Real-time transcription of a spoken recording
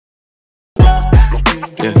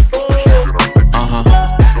Yeah. Uh-huh.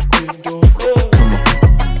 Come on.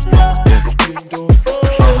 Yeah.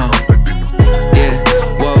 Uh-huh. Yeah.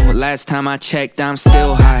 Whoa, last time I checked, I'm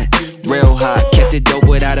still hot. Real hot. Kept it dope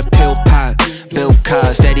without a pill pop. Bill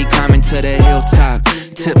Cosby, steady climbing to the hilltop.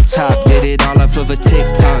 Tip top, did it all off of a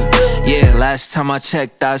TikTok. Yeah, last time I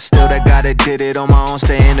checked, I still that guy that did it on my own.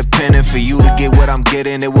 Stay independent, for you to get what I'm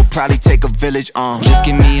getting, it will probably take a village. Just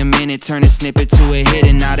give me a minute, turn a snippet to a hit,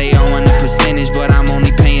 and now they all want a percentage, but I'm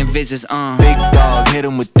only paying visits. Big dog, hit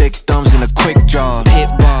 'em with thick thumbs and a quick draw. Pit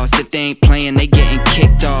boss, if they ain't playing, they getting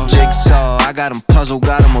kicked off. Jigsaw, I got 'em puzzled,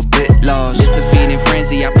 got 'em a bit lost. It's a feeding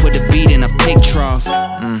frenzy, I put the beat in a pig trough.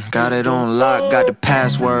 Got it on lock, got the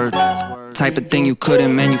password. Type of thing you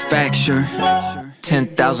couldn't manufacture.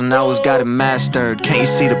 10,000 hours, got it mastered. Can't you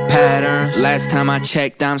see the patterns? Last time I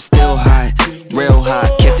checked, I'm still hot. Real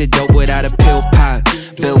hot, kept it dope without a pill pop.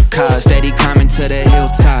 Bill Cosby, steady climbing to the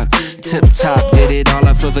hilltop. Tip top, did it all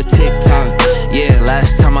off of a TikTok. Yeah,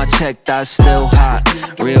 last time I checked, I still hot.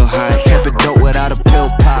 Real hot, kept it dope without a pill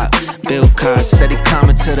pop. Bill Cosby, steady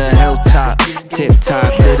climbing to the hilltop. Tip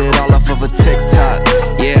top, did it all off of a TikTok.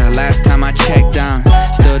 Yeah, last time I checked, I'm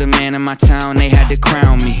still the man in my town, they had to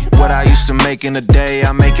crown me. What I used to make in a day,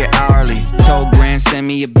 I make it hourly. Told Grand, send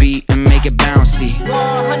me a beat and make it bouncy.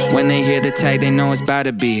 When they hear the tag, they know it's about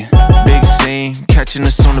to be big scene, catching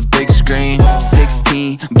us on the big screen.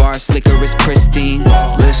 16, bar slicker is pristine.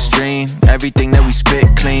 Listerine, everything that we spit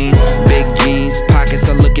clean. Big jeans, pockets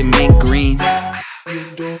are looking mint green.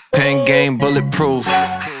 Pen game bulletproof.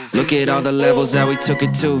 Look at all the levels that we took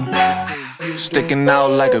it to. Sticking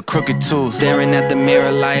out like a crooked tooth. Staring at the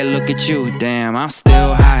mirror like, look at you. Damn, I'm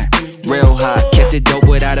still hot. Real hot, kept it dope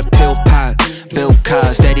without a pill pop. Bill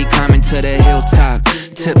Cosby, steady climbing to the hilltop.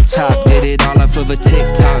 Tip top, did it all off of a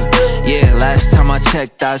TikTok. Yeah, last time I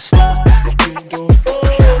checked, I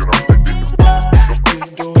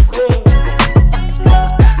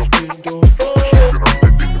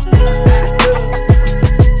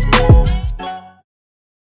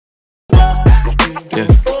yeah.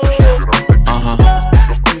 Uh-huh.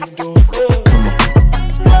 Come on.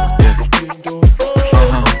 Yeah.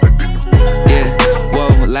 Uh-huh. Yeah.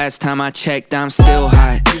 Whoa, last time I checked, I'm still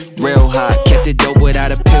hot. Real hot, kept it dope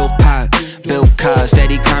without a pill pop. Bill Cosby,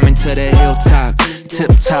 steady climbing to the hilltop.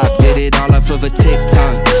 Tip top, did it all off of a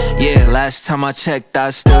TikTok. Yeah, last time I checked,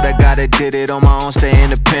 I still that guy that did it on my own. Stay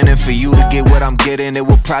independent, for you to get what I'm getting, it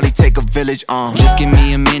will probably take a village. Just give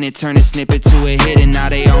me a minute, turn a snippet to a hit, and now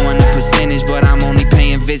they all want a percentage, but I'm only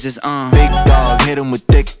paying visits. Big dog, hit 'em with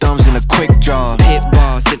thick thumbs and a quick draw. Pit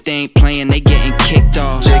boss, if they ain't playing, they getting kicked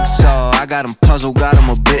off. Jigsaw, I got 'em puzzled, got 'em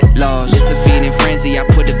a bit lost. It's a feeding frenzy, I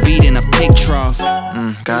put the beat in a pig trough.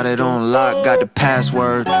 Got it on lock, got the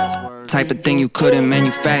password. Type of thing you couldn't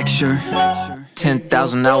manufacture.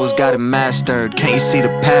 10,000 hours, got it mastered. Can't you see the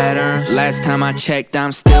patterns? Last time I checked,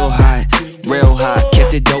 I'm still hot. Real hot,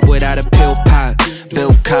 kept it dope without a pill pop.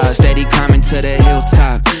 Bill Cosby, steady climbing to the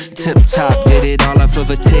hilltop. Tip top, did it all off of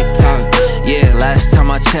a TikTok. Yeah, last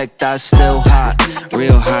time I checked, I still hot.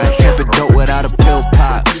 Real hot, kept it dope without a pill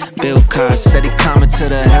pop. Bill Cosby, steady climbing to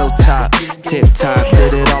the hilltop. Tip top,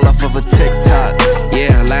 did it all off of a TikTok.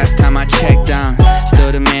 Yeah, last time I checked, I'm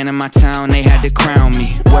still the man in my town, they had to crown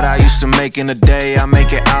me. What I used to make in a day, I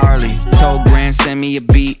make it hourly. Told Grand, send me a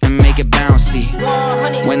beat and make it bouncy.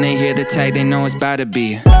 When they hear the tag, they know it's about to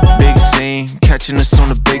be big scene, catching us on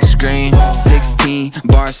the big screen. 16,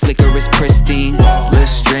 bar slicker is pristine.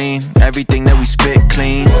 Listerine, everything that we spit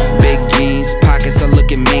clean. Big jeans, pockets are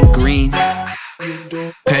looking mint green.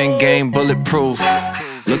 Pen game bulletproof.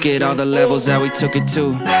 Look at all the levels that we took it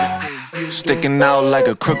to. Sticking out like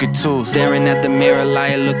a crooked tooth. Staring at the mirror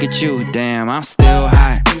like, look at you. Damn, I'm still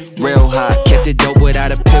hot. Real hot, kept it dope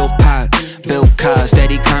without a pill pop. Bill Cosby,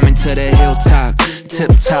 steady climbing to the hilltop.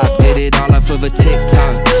 Tip top, did it all off of a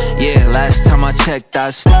TikTok. Yeah, last time I checked,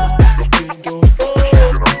 I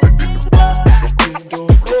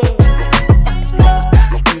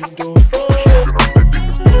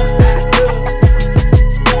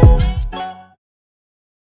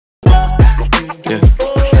yeah.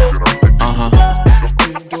 Uh-huh.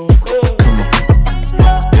 Come on.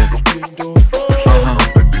 Yeah. Uh-huh.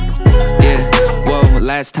 Yeah. Whoa,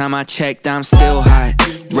 last time I checked, I'm still hot.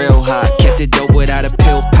 Real hot, kept it dope without a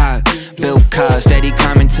pill pop. Bill Cosby, steady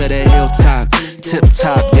climbing to the hilltop. Tip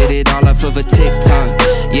top, did it all off of a TikTok.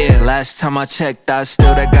 Yeah, last time I checked, I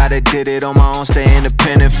still that guy that did it on my own. Stay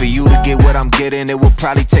independent, for you to get what I'm getting, it will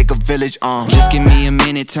probably take a village. Just give me a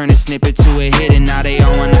minute, turn a snippet to a hit, and now they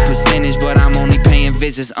all want a percentage, but I'm only paying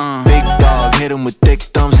visits. Big dog, hit 'em with thick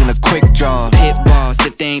thumbs and a quick draw. Pit boss,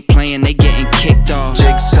 if they ain't playing, they getting kicked off.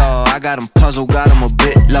 Jigsaw, I got 'em puzzled, got 'em a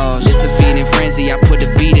bit lost. It's a feeding frenzy, I put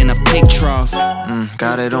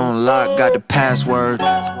Got it on lock, got the password.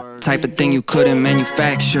 Type of thing you couldn't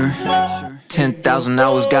manufacture. 10,000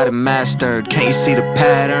 hours, got it mastered. Can't you see the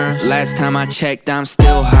patterns? Last time I checked, I'm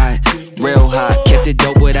still hot, real hot. Kept it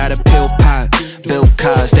dope without a pill pop. Bill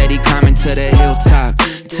Cosby, steady climbing to the hilltop.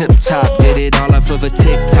 Tip top, did it all off of a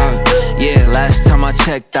TikTok. Yeah, last time I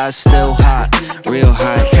checked, I was still hot, real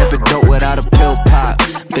hot. Kept it dope without a pill pop.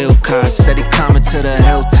 Bill Cosby, steady climbing to the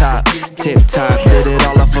hilltop. Tip top, did it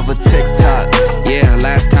all off of a TikTok. Yeah,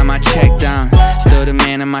 last time I checked, I'm still the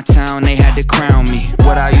man in my town. They had to crown me.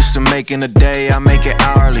 What I used to make in a day, I make it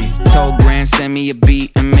hourly. Told Grand, send me a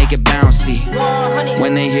beat and make it bouncy.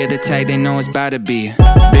 When they hear the tag, they know it's about to be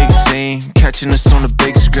big scene, catching us on the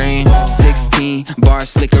big screen. 16 bars,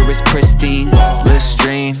 slicker is pristine.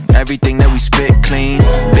 Listerine, everything that we spit clean.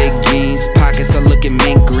 Big jeans, pockets are looking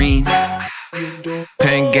mint green.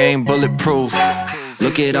 Pen game bulletproof.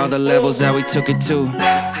 Look at all the levels that we took it to.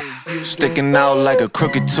 Sticking out like a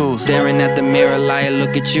crooked tooth. Staring at the mirror like,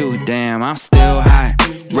 look at you. Damn, I'm still hot,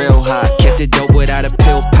 real hot. Kept it dope without a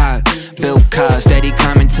pill pop. Bill Cosby, steady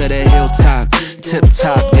climbing to the hilltop. Tip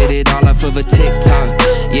top, did it all off of a TikTok.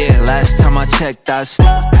 Yeah, last time I checked, I was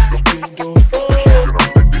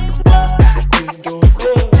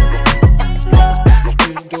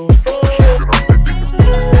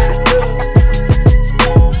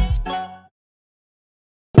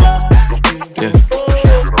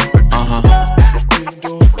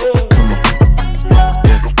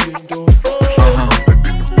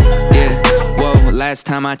last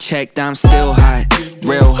time I checked, I'm still hot,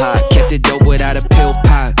 real hot. Kept it dope without a pill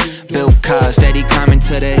pop. Bill Cosby, steady climbing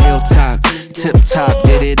to the hilltop. Tip top,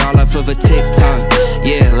 did it all off of a TikTok.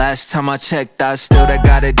 Yeah, last time I checked, I was still that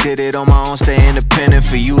guy that did it on my own. Stay independent,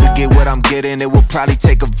 for you to get what I'm getting, it will probably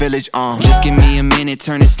take a village. Just give me a minute,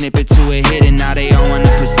 turn a snippet to a hit, and now they all want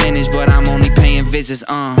a percentage, but I'm only paying visits.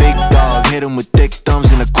 Big dog, hit 'em with thick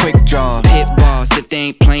thumbs and a quick draw. Pit boss, if they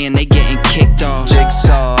ain't playing, they getting kicked off.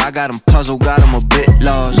 Jigsaw, I got 'em puzzled, got 'em a bit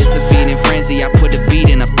lost. It's a feeding frenzy, I put a beat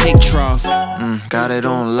in a pig trough. Got it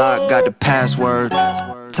on lock, got the password.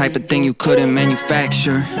 Type of thing you couldn't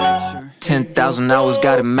manufacture. 10,000 hours,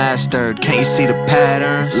 got it mastered. Can't you see the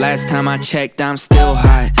patterns? Last time I checked, I'm still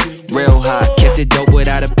hot, real hot. Kept it dope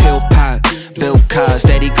without a pill pop. Bill Cosby,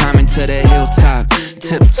 steady climbing to the hilltop.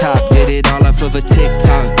 Tip top, did it all off of a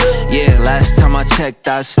TikTok. Yeah, last time I checked,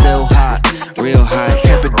 I was still hot, real hot.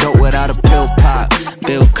 Kept it dope without a pill pop.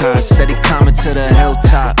 Bill Cosby, steady climbing to the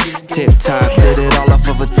hilltop. Tip top, did it all off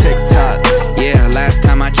of a TikTok. Yeah, last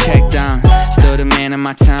time I checked, I'm still the man in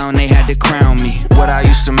my town. They had to crown me. What I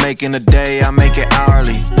used to make in a day, I make it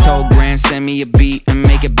hourly. Told Grand, send me a beat and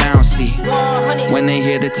make it bouncy. When they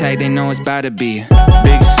hear the tag, they know it's about to be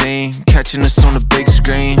big scene, catching us on the big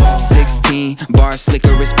screen. 16 bars,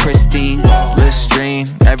 slicker is pristine. Listerine,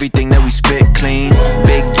 everything that we spit clean.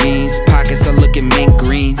 Big jeans, pockets are looking mint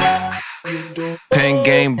green. Pen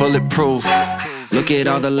game bulletproof. Look at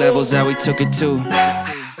all the levels that we took it to.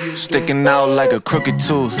 Sticking out like a crooked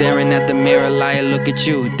tooth. Staring at the mirror like, look at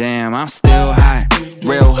you. Damn, I'm still hot,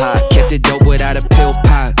 real hot. Kept it dope without a pill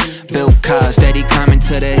pop. Bill Cosby, steady climbing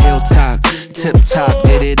to the hilltop. Tip top,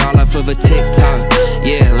 did it all off of a TikTok.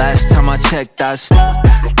 Yeah, last time I checked, I was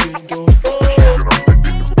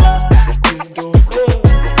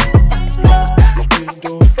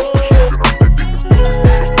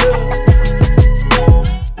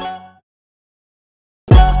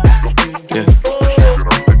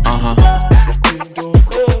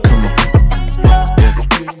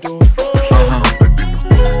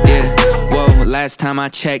last time I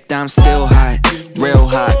checked, I'm still hot, real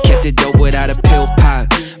hot. Kept it dope without a pill pop.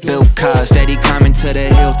 Bill Cosby, steady climbing to the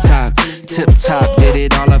hilltop. Tip top, did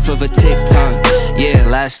it all off of a TikTok. Yeah,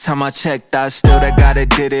 last time I checked, I was still that guy that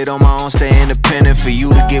did it on my own. Stay independent, for you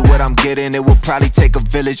to get what I'm getting, it will probably take a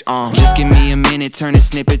village. Just give me a minute, turn a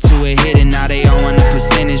snippet to a hit, and now they all want a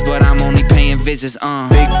percentage, but I'm only paying visits.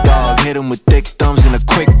 Big dog, hit 'em with thick thumbs and a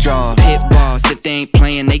quick draw. Pit boss, if they ain't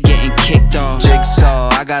playing, they getting kicked off. Jigsaw,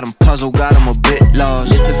 I got 'em puzzled, got 'em a bit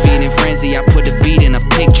lost. It's a feeding frenzy, I put a beat in a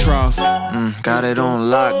pig trough. Got it on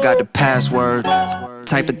lock, got the password.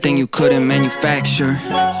 Type of thing you couldn't manufacture.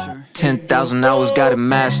 10,000 hours, got it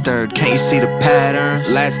mastered. Can't you see the patterns?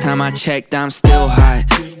 Last time I checked, I'm still hot,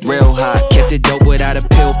 real hot. Kept it dope without a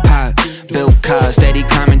pill pop. Bill Cosby, steady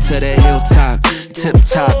climbing to the hilltop. Tip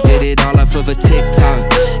top, did it all off of a TikTok.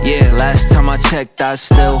 Yeah, last time I checked, I was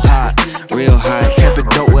still hot, real hot. Kept it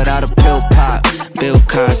dope without a pill pop. Bill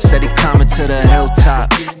Cosby, steady climbing to the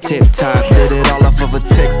hilltop. Tip top, did it all off of a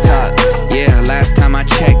TikTok. Yeah, last time I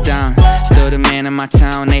checked, I'm still the man in my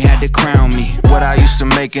town. They had to crown me. What I used to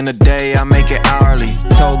make in a day, I make it hourly.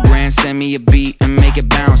 Told Grand, send me a beat and make it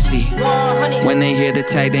bouncy. When they hear the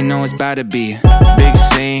tag, they know it's about to be big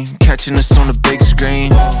scene, catching us on the big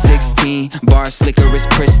screen. 16, bar slicker is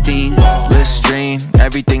pristine. Let's stream,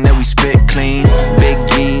 everything that we spit clean. Big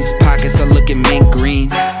jeans, pockets are looking mint green.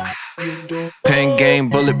 Pen game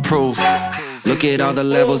bulletproof. Look at all the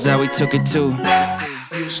levels that we took it to.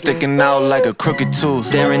 Sticking out like a crooked tooth.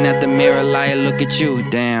 Staring at the mirror like, look at you.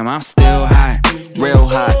 Damn, I'm still hot, Real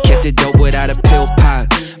hot, kept it dope without a pill pop.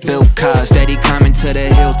 Bill Cosby, Steady climbing to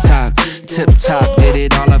the hilltop. tip top. Did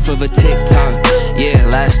it all off of a TikTok. Yeah,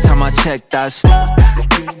 Last time I checked, I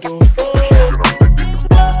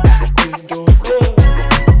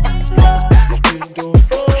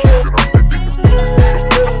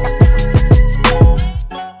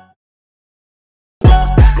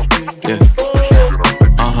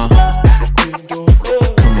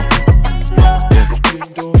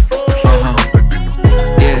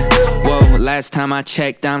last time I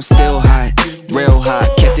checked, I'm still hot, real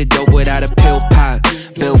hot, kept it dope without a pill pop.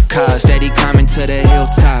 Bill Cosby, Steady climbing to the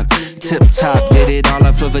hilltop. tip top. Did it all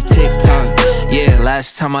off of a TikTok. Yeah,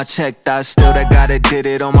 Last time I checked, I still that guy that did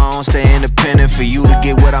it on my own. Stay independent. For you to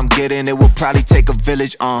get what I'm getting, it will probably take a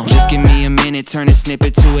village. Just give me a minute, turn a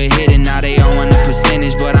snippet to a hit, and now they all want a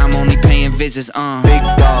percentage, but I'm only paying visits. Big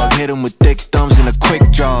dog, hit him with thick thumbs and a quick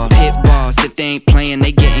draw. Pit boss, if they ain't playing,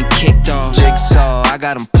 they getting kicked off. Jigsaw, I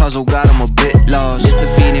got him puzzled, got him a bit lost. It's a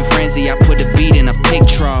feeding frenzy, I put a beat in a pig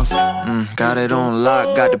trough. Got it on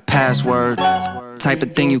lock, got the password. Type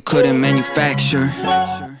of thing you couldn't manufacture.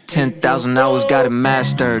 10,000 hours, got it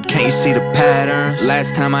mastered. Can't you see the patterns?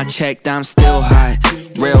 Last time I checked, I'm still hot,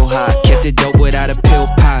 Real hot, kept it dope without a pill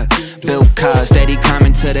pop. Bill Cosby, Steady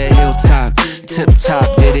climbing to the hilltop. tip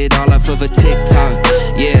top. Did it all off of a TikTok.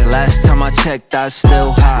 Yeah, Last time I checked, I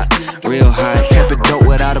still hot, real hot. kept it dope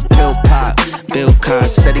without a pill pop. Bill Cosby,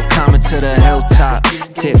 Steady climbing to the hilltop.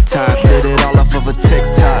 tip top. Did it all off of a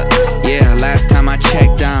TikTok. Yeah, last time I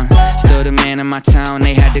checked, I'm still the man in my town.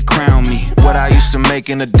 They had to crown me. What I used to make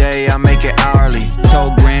in a day, I make it hourly.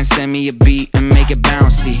 Told Grand, send me a beat and make it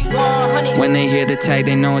bouncy. When they hear the tag,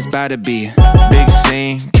 they know it's about to be Big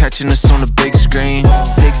scene, catching us on the big screen.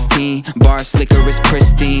 16, bar slicker is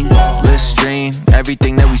pristine. Let's stream,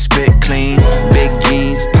 everything that we spit clean. Big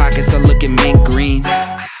jeans, pockets are looking mint green.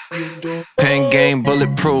 Pen game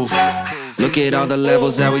bulletproof. Look at all the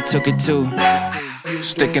levels that we took it to.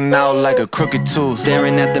 Sticking out like a crooked tooth.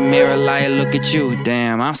 Staring at the mirror like, look at you.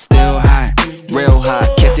 Damn, I'm still hot, Real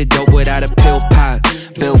hot, kept it dope without a pill pop.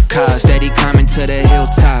 Bill Cosby, Steady climbing to the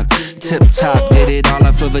hilltop. tip top. Did it all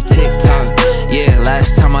off of a TikTok. Yeah,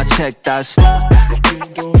 Last time I checked, I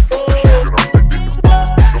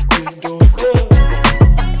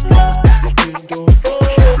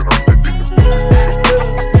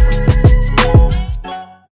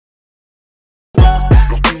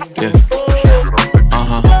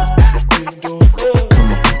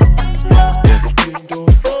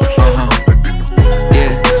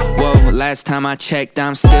last time I checked,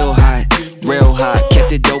 I'm still hot, real hot,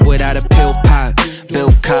 kept it dope without a pill pop.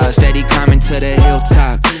 Bill Cosby, Steady climbing to the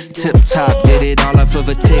hilltop. tip top. Did it all off of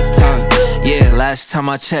a TikTok. Yeah, Last time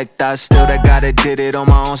I checked, I still that guy that did it on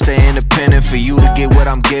my own. Stay independent. For you to get what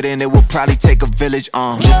I'm getting, it will probably take a village.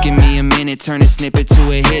 Just give me a minute, turn a snippet to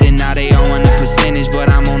a hit, and now they all want a percentage, but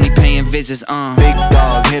I'm only paying visits. Big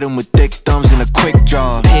dog, hit him with thick thumbs and a quick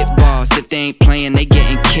draw. Pit boss, if they ain't playing, they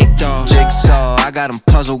getting kicked off. Jigsaw, I got him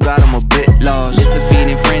puzzled, got him a bit lost. It's a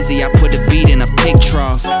feeding frenzy, I put a beat in a pig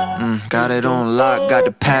trough. Got it on lock, got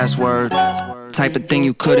the password. Type of thing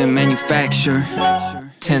you couldn't manufacture.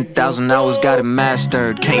 10,000 hours, got it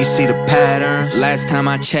mastered. Can't you see the patterns? Last time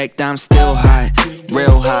I checked, I'm still hot,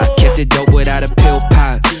 Real hot, kept it dope without a pill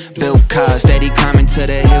pop. Bill Cosby, Steady climbing to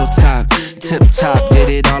the hilltop. tip top. Did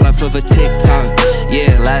it all off of a TikTok.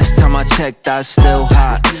 Yeah, Last time I checked, I still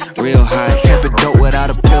hot, real hot. kept it dope without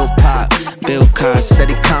a pill pop. Bill Cosby,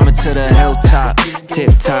 Steady climbing to the hilltop.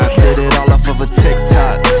 tip top. Did it all off of a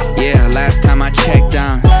TikTok. Yeah, last time I checked,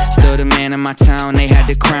 I'm still the man in my town. They had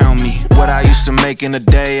to crown me. What I used to make in a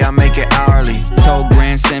day, I make it hourly. Told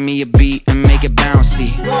Grand, send me a beat and make it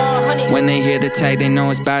bouncy. When they hear the tag, they know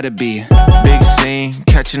it's about to be Big scene,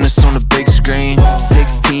 catching us on the big screen.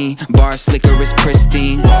 16, bar slicker is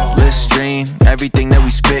pristine. Let's stream, everything that we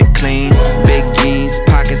spit clean. Big jeans,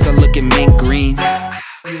 pockets are looking mint green.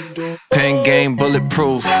 Pen game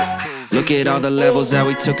bulletproof. Look at all the levels that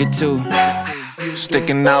we took it to.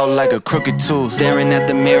 Sticking out like a crooked tooth. Staring at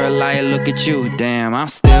the mirror like, look at you. Damn, I'm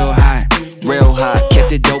still hot, Real hot,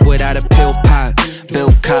 kept it dope without a pill pop.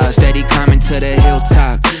 Bill Cosby, Steady climbing to the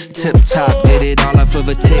hilltop. tip top. Did it all off of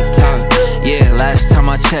a TikTok. Yeah, Last time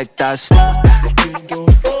I checked, I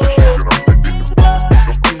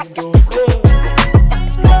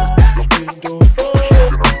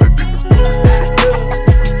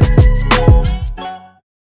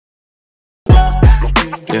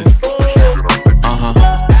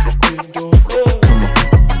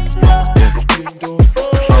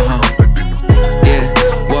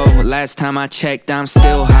last time I checked, I'm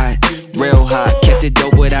still hot, real hot. Kept it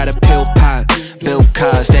dope without a pill pop. Bill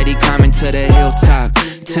Cos, steady climbing to the hilltop.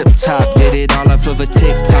 Tip top, did it all off of a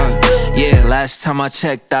TikTok. Yeah, last time I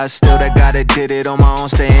checked, I still that guy that did it on my own.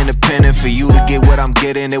 Stay independent, for you to get what I'm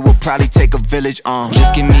getting, it will probably take a village.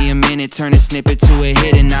 Just give me a minute, turn a snippet to a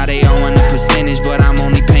hit. And now they all want a percentage, but I'm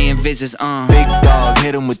only paying visits. Big dog,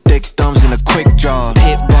 hit him with thick thumbs and a quick draw.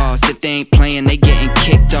 Pit boss, if they ain't playing, they getting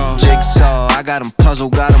kicked off. Jigsaw, I got him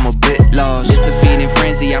puzzled, got him a bit lost. It's a feeding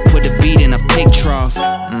frenzy, I put the beat in a pig trough.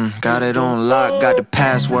 Got it on lock, got the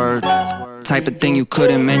password. Type of thing you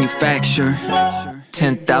couldn't manufacture.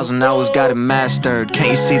 10,000 hours, got it mastered.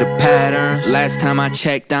 Can't you see the patterns? Last time I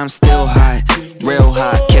checked, I'm still hot, real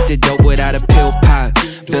hot. Kept it dope without a pill pop.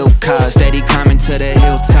 Bill Cos, steady climbing to the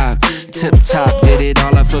hilltop. Tip top, did it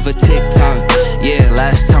all off of a TikTok. Yeah,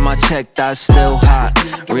 last time I checked, I still hot,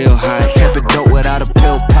 real hot. Kept it dope without a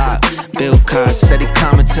pill pop. Bill Cos, steady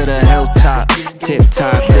climbing to the hilltop. Tip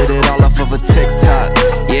top, did it all off of a TikTok.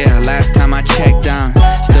 Yeah, last time I checked, I'm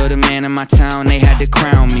still the man in my town, they had to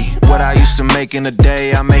crown me. What I used to make in a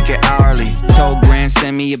day, I make it hourly. Told Grand,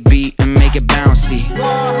 send me a beat and make it bouncy.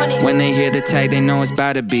 When they hear the tag, they know it's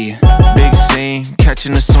about to be big scene,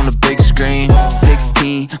 catching us on the big screen.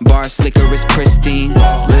 16, bar slicker is pristine.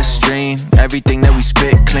 Listerine, everything that we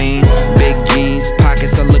spit clean. Big jeans,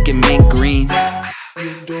 pockets are looking mint green.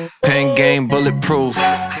 Pen game bulletproof.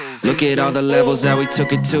 Look at all the levels that we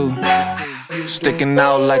took it to. Sticking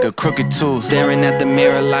out like a crooked tooth. Staring at the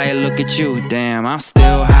mirror like, look at you. Damn, I'm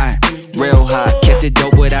still hot, real hot. Kept it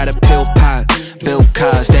dope without a pill pop. Bill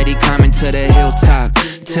Cos, steady climbing to the hilltop.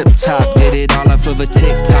 Tip top, did it all off of a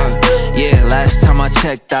TikTok. Yeah, last time I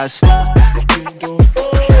checked, I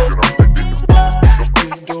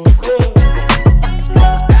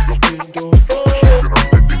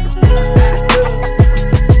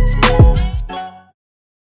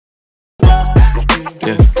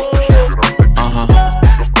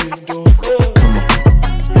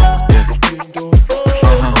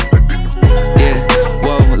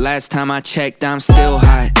last time I checked, I'm still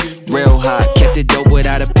hot, real hot. Kept it dope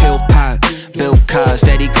without a pill pop. Bill Cos,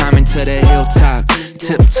 steady climbing to the hilltop.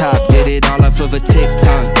 Tip top, did it all off of a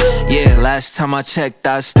TikTok. Yeah, last time I checked,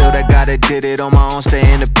 I still that guy that did it on my own.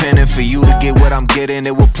 Stay independent, for you to get what I'm getting,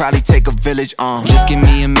 it will probably take a village. Just give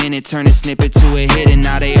me a minute, turn a snippet to a hit. And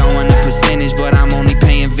now they all want a percentage, but I'm only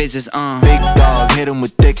paying visits. Big dog, hit him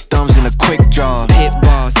with thick thumbs and a quick draw. Pit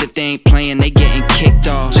boss, if they ain't playing, they getting kicked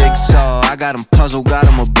off. Jigsaw, I got him puzzled, got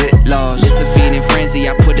him a bit lost. It's a feeding frenzy,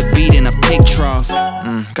 I put the beat in a pig trough.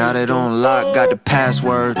 Got it on lock, got the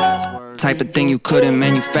password. Type of thing you couldn't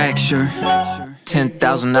manufacture.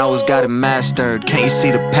 10,000 hours, got it mastered. Can't you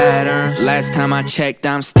see the patterns? Last time I checked,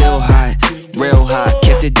 I'm still hot, real hot.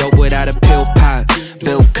 Kept it dope without a pill pop.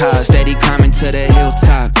 Bill Cos, steady climbing to the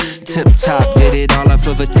hilltop. Tip top, did it all off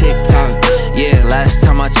of a TikTok. Yeah, last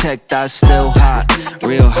time I checked, I still hot,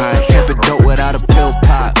 real hot. Kept it dope without a pill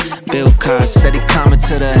pop. Bill Cos, steady climbing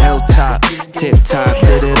to the hilltop. Tip top,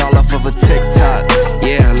 did it all off of a TikTok.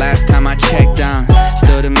 Yeah, last time I checked, I'm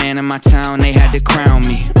still the man in my town, they had to crown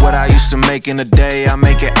me. What I used to make in a day, I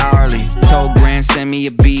make it hourly. Told Grand, send me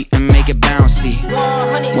a beat and make it bouncy.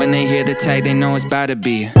 When they hear the tag, they know it's about to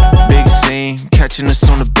be big scene, catching us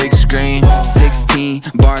on the big screen. 16,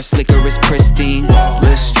 bar slicker is pristine.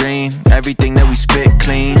 Listerine, everything that we spit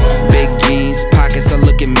clean. Big jeans, pockets are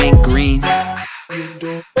looking mint green.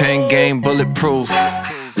 Pen game bulletproof.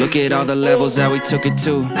 Look at all the levels that we took it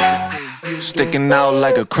to. Sticking out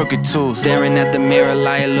like a crooked tooth. Staring at the mirror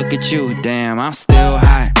like, look at you. Damn, I'm still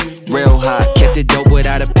hot, real hot. Kept it dope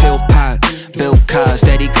without a pill pop. Bill Cos,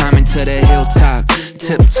 steady climbing to the hilltop.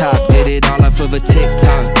 Tip top, did it all off of a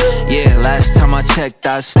TikTok. Yeah, last time I checked,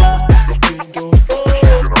 I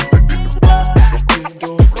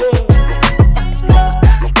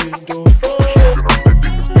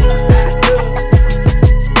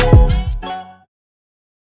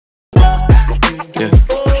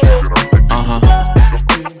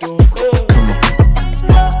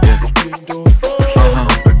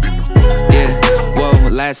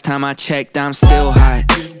last time I checked, I'm still hot,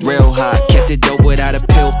 real hot. Kept it dope without a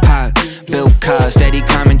pill pop. Bill Cos, steady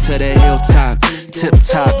climbing to the hilltop. Tip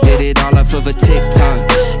top, did it all off of a TikTok.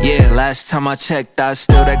 Yeah, last time I checked, I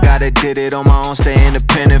still that guy that did it on my own. Stay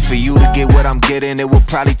independent, for you to get what I'm getting, it will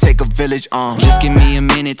probably take a village. Just give me a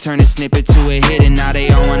minute, turn a snippet to a hit. And now they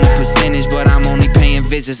all want a percentage, but I'm only paying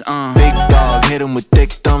visits. Big dog, hit him with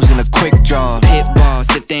thick thumbs and a quick draw. Pit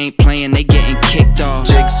boss, if they ain't playing, they getting kicked off.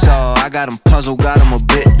 Jigsaw, I got him puzzled, got him a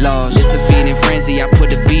bit lost. It's a feeding frenzy, I put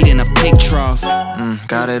the beat in a pig trough.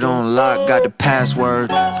 Got it on lock, got the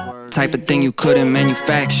password. Type of thing you couldn't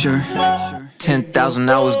manufacture. 10,000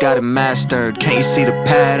 hours got it mastered. Can't you see the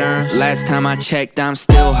patterns? Last time I checked, I'm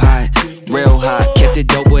still hot. Real hot. Kept it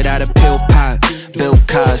dope without a pill pop. Bill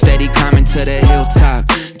Cosby. Steady climbing to the hilltop.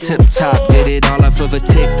 Tip top. Did it all off of a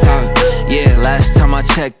TikTok. Yeah, Last time I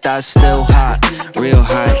checked, I was still hot. real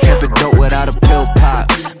hot. Kept it dope without a pill pop.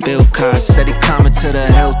 Bill Cosby. Steady climbing to the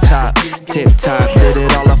hilltop. Tip top. Did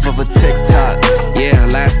it all off of a TikTok. Yeah,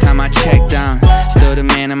 last time I checked, I'm still the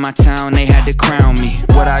man in my town. They had to crown me.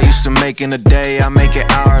 What I used to make in a day, I make it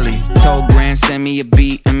hourly. Told Grand, send me a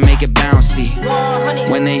beat and make it bouncy.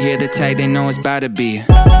 When they hear the tag, they know it's about to be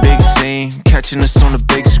Big scene, catching us on the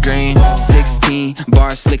big screen. 16,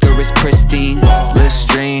 bar slicker is pristine.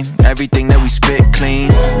 Listerine, everything that we spit clean.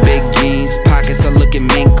 Big jeans, pockets are looking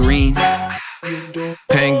mint green.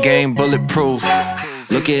 Pen game bulletproof.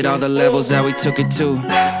 Look at all the levels that we took it to.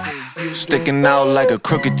 Sticking out like a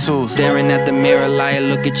crooked tooth. Staring at the mirror like,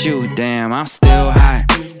 look at you. Damn, I'm still hot.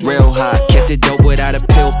 Real hot. Kept it dope without a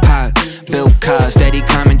pill pop. Bill Cosby. Steady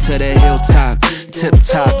climbing to the hilltop. Tip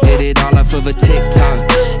top. Did it all off of a TikTok.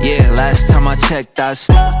 Yeah, Last time I checked, I was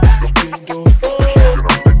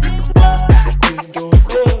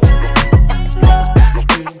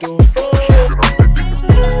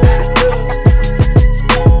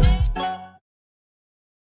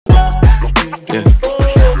yeah.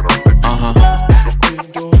 Uh-huh.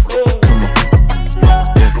 Come on.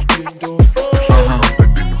 Yeah.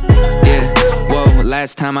 Uh-huh. Yeah, whoa,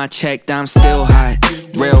 last time I checked, I'm still hot.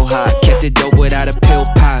 Real hot. Kept it dope without a pill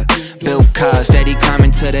pop. Bill Cosby. Steady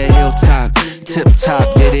climbing to the hilltop. Tip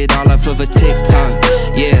top. Did it all off of a TikTok.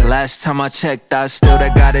 Yeah, Last time I checked, I still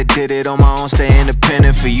that guy that did it on my own. Stay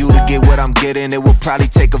independent. For you to get what I'm getting, it will probably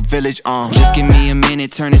take a village. just give me a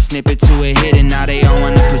minute, turn a snippet to a hit. And now they all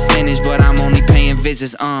want a percentage, but I'm only paying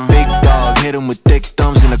visits. Big dog, hit him with thick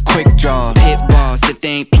thumbs and a quick draw. Pit boss, if they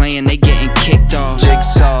ain't playing, they getting kicked off.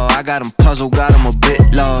 Jigsaw, I got him puzzled, got him a bit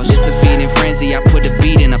lost. It's a feeding frenzy, I put the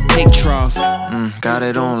beat in a pig trough. Got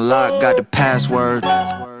it on lock, got the password.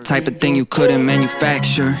 Type of thing you couldn't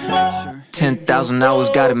manufacture. 10,000 hours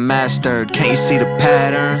got it mastered. Can't you see the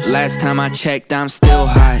patterns? Last time I checked, I'm still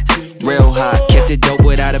hot. Real hot. Kept it dope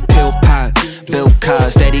without a pill pop. Bill Cosby.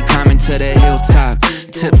 Steady climbing to the hilltop.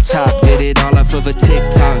 Tip top. Did it all off of a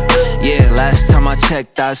TikTok. Yeah, Last time I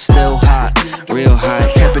checked, I was still hot. real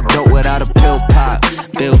hot. Kept it dope without a pill pop.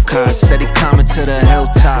 Bill Cosby. Steady climbing to the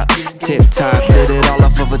hilltop. Tip top. Did it all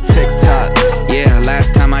off of a TikTok. Yeah,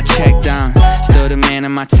 last time I checked, I'm still the man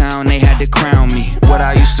in my town. They had to crown me. What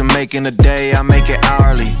I used to make in a day, I make it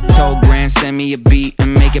hourly. Told Grand, send me a beat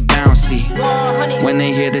and make it bouncy. When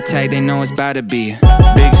they hear the tag, they know it's about to be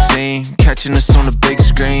Big scene, catching us on the big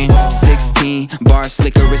screen. 16, bar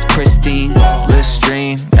slicker is pristine.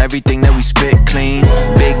 Listerine, everything that we spit clean.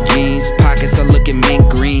 Big jeans, pockets are looking mint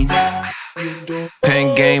green.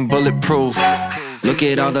 Pen game bulletproof. Look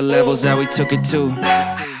at all the levels that we took it to.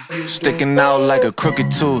 Sticking out like a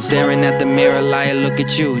crooked tooth. Staring at the mirror like, look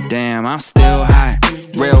at you. Damn, I'm still hot.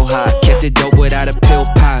 Real hot. Kept it dope without a pill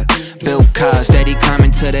pop. Bill Cosby. Steady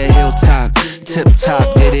climbing to the hilltop. Tip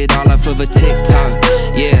top. Did it all off of a TikTok.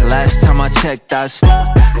 Yeah, Last time I checked, I was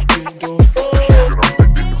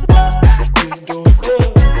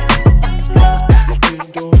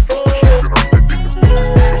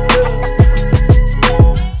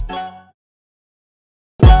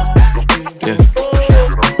yeah.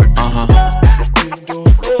 Uh-huh.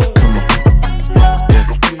 Come on. Yeah.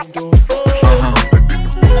 Uh-huh.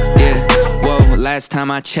 yeah, whoa, last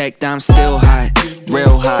time I checked, I'm still hot.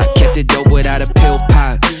 Real hot. Kept it dope without a pill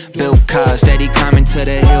pop. Bill Cosby. Steady climbing to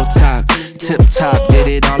the hilltop. Tip top. Did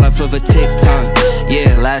it all off of a TikTok.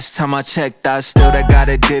 Yeah, Last time I checked, I was still that guy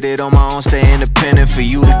that did it on my own. Stay independent. For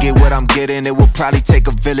you to get what I'm getting, it will probably take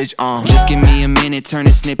a village. just give me a minute, turn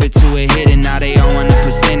a snippet to a hit. And now they all want a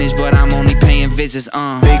percentage, but I'm only paying visits.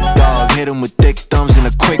 Big dog, hit him with thick thumbs and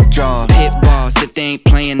a quick draw. Pit boss, if they ain't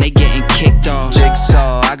playing, they getting kicked off.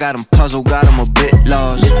 Jigsaw, I got him puzzled, got him a bit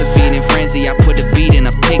lost. It's a feeding frenzy, I put the beat in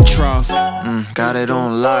a pig trough. Got it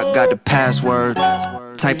on lock, got the password.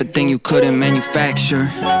 Type of thing you couldn't manufacture.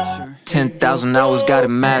 10,000 hours got it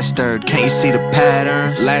mastered. Can't you see the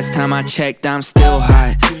patterns? Last time I checked, I'm still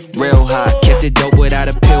hot. Real hot. Kept it dope without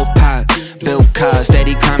a pill pop. Bill Cosby.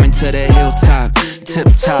 Steady climbing to the hilltop. Tip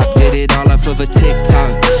top. Did it all off of a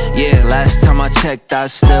TikTok. Yeah, Last time I checked, I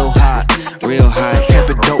was still hot. real hot. Kept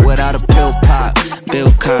it dope without a pill pop.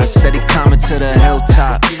 Bill Cosby. Steady climbing to the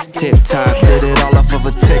hilltop. Tip top. Did it all off of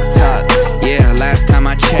a TikTok. Yeah, last time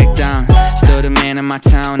I checked, I'm still the man in my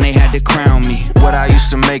town. They had to crown me. What I used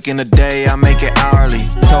to make in a day, I make it hourly.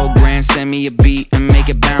 Told Grand, send me a beat and make make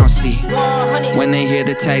it bouncy. When they hear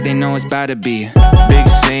the tag, they know it's about to be big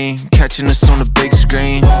scene, catching us on the big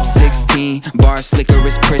screen. 16, bar slicker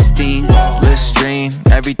is pristine. Listerine,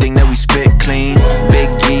 everything that we spit clean. Big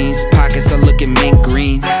jeans, pockets are looking mint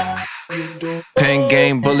green. Pen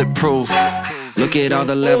game bulletproof. Look at all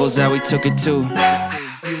the levels that we took it to.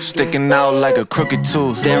 Sticking out like a crooked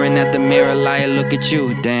tooth. Staring at the mirror like, look at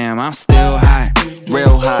you. Damn, I'm still hot,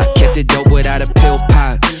 real hot. kept it dope without a pill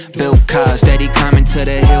pop. Bill Cosby, Steady climbing to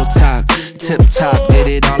the hilltop. tip top. Did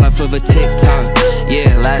it all off of a TikTok.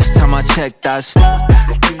 Yeah, Last time I checked, I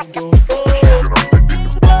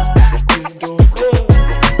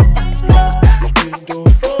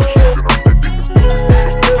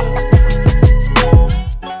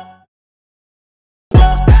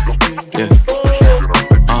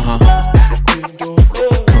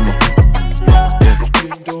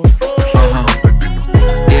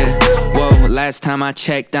last time I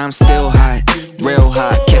checked, I'm still hot, real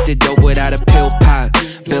hot. kept it dope without a pill pop.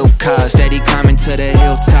 Bill Cosby, Steady climbing to the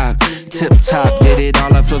hilltop. tip top. Did it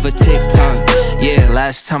all off of a TikTok. Yeah,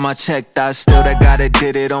 Last time I checked, I still that guy that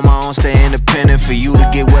did it on my own. Stay independent. For you to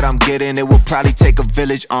get what I'm getting, it will probably take a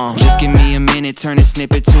village. Just give me a minute, turn a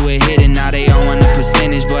snippet to a hit, and now they all want a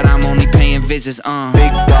percentage, but I'm only paying visits.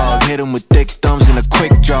 Big dog, hit him with thick thumbs and a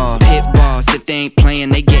quick draw. Pit boss, if they ain't playing,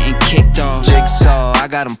 they getting kicked off. Jigsaw, I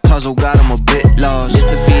got him puzzled, got him a bit lost.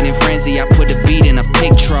 It's a feeding frenzy, I put a beat in a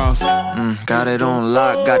pig trough. Got it on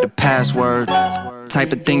lock, got the password.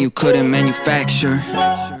 Type of thing you couldn't manufacture.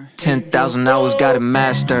 10,000 hours, got it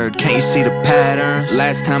mastered. Can't you see the patterns?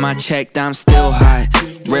 Last time I checked, I'm still hot,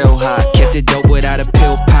 Real hot, kept it dope without a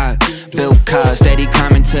pill pop. Bill Cosby, Steady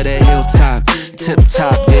climbing to the hilltop. tip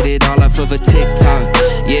top. Did it all off of a TikTok.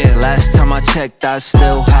 Yeah, Last time I checked, I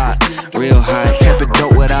still hot, real hot. kept it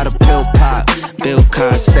dope without a pill pop. Bill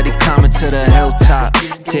Cosby, Steady climbing to the hilltop.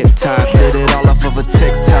 tip top. Did it all off of a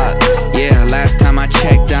TikTok. Yeah, last time I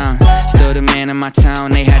checked, I'm still the man in my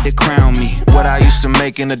town. They had to crown me. What I used to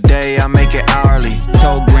make in a day, I make it hourly.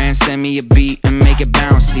 Told Grand, send me a beat and make it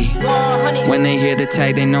bouncy. When they hear the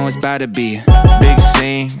tag, they know it's about to be big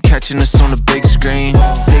scene, catching us on the big screen.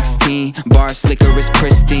 16, bar slicker is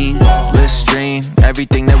pristine. Listerine,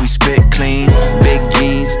 everything that we spit clean. Big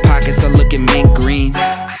jeans, pockets are looking mint green.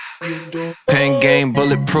 Pen game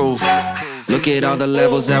bulletproof. Look at all the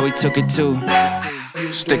levels that we took it to.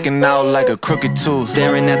 Sticking out like a crooked tooth.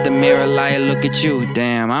 Staring at the mirror like, look at you.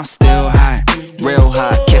 Damn, I'm still hot, real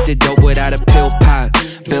hot. kept it dope without a pill pop.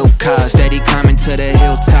 Bill Cosby, Steady climbing to the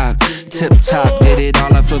hilltop. tip top. Did it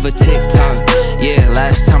all off of a TikTok. Yeah,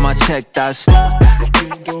 Last time I checked, I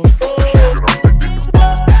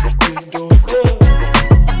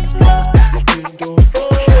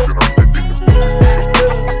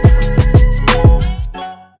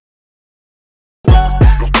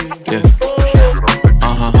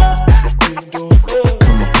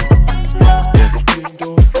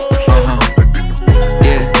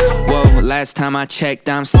last time I checked,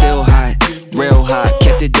 I'm still hot, real hot.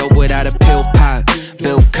 kept it dope without a pill pop.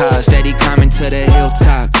 Bill Cosby, Steady climbing to the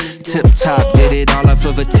hilltop. tip top. Did it all off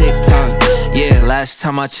of a TikTok. Yeah, Last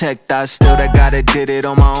time I checked, I still that guy that did it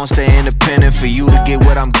on my own. Stay independent. For you to get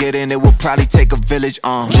what I'm getting, it will probably take a village.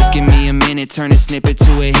 just give me a minute, turn a snippet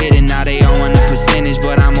to a hit, and now they all want a percentage,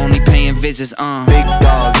 but I'm only paying visits. Big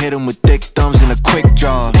dog, hit him with thick thumbs and a quick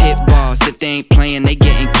draw. Pit boss, if they ain't playing, they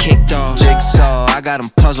getting kicked off. Jigsaw, I got him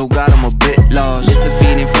puzzled, got him a bit lost. It's a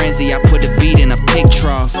feeding frenzy, I put a beat in a pig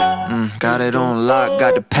trough. Got it on lock,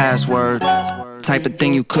 got the password. Type of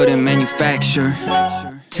thing you couldn't manufacture.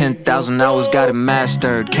 10,000 hours, got it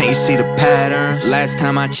mastered. Can't you see the patterns? Last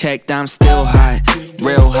time I checked, I'm still hot,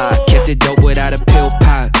 Real hot, kept it dope without a pill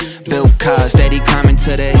pop. Bill Cosby, Steady climbing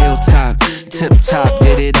to the hilltop. tip top.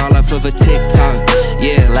 Did it all off of a TikTok.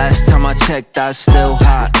 Yeah, Last time I checked, I still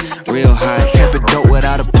hot, real hot. kept it dope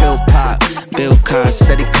without a pill pop. Bill Cosby,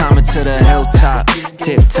 Steady climbing to the hilltop.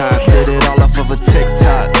 tip top. Did it all off of a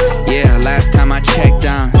TikTok. Yeah, last time I checked,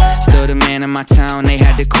 I'm still the man in my town. They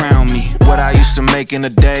had to crown me. What I used to make in a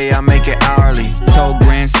day, I make it hourly. Told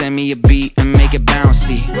Grand, send me a beat and make it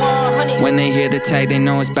bouncy. When they hear the tag, they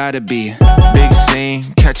know it's about to be big scene,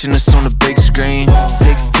 catching us on the big screen.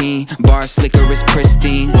 16, bar slicker is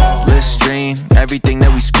pristine. Listerine, everything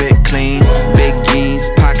that we spit clean. Big jeans,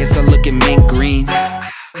 pockets are looking mint green.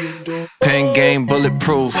 Pen game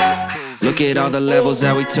bulletproof. Look at all the levels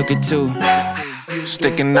that we took it to.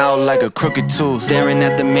 Sticking out like a crooked tooth. Staring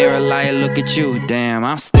at the mirror like, look at you. Damn,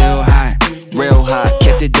 I'm still hot, real hot.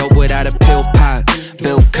 kept it dope without a pill pop.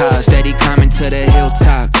 Bill Cosby, Steady climbing to the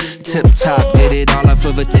hilltop. tip top. Did it all off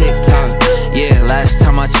of a TikTok. Yeah, Last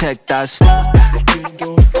time I checked, I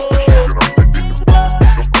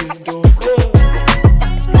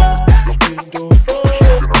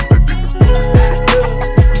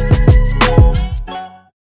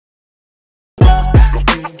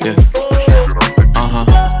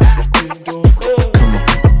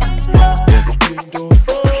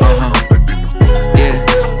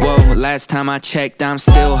time I checked, I'm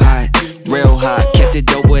still hot, real hot. Kept it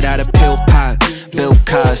dope without a pill pop. Bill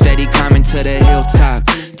Cos, steady climbing to the hilltop.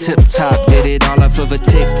 Tip top, did it all off of a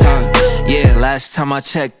TikTok. Yeah, last time I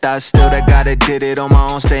checked, I still that guy that did it on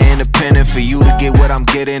my own. Stay independent, for you to get what I'm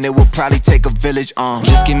getting, it will probably take a village.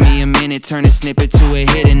 Just give me a minute, turn a snippet to a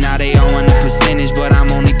hit, and now they all want a percentage, but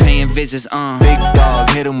I'm only paying visits. Big dog,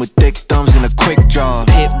 hit him with thick thumbs and a quick draw.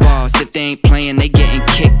 Pit boss, if they ain't playing, they getting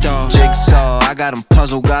kicked off. Jigsaw, I got him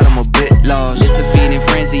puzzled, got him a bit lost. It's a feeding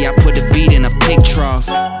frenzy, I put a beat in a pig trough.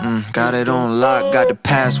 Got it on lock, got the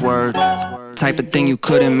password. Type of thing you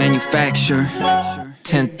couldn't manufacture.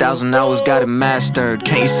 10,000 hours, got it mastered.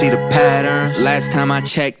 Can't you see the patterns? Last time I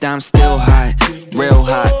checked, I'm still hot, real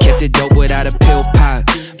hot. Kept it dope without a pill pop.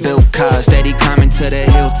 Bill Cos, steady climbing to the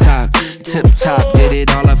hilltop. Tip top, did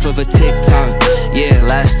it all off of a TikTok. Yeah,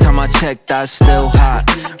 last time I checked, I still hot,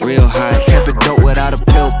 real hot. Kept it dope without a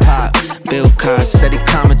pill pop. Bill Cos, steady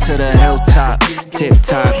climbing to the hilltop. Tip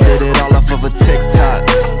top, did it all off of a TikTok.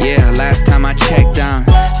 Yeah, last time I checked, I'm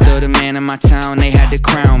still the man in my town, they had to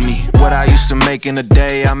crown me. What I used to make in a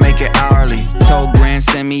day, I make it hourly. Told Grand,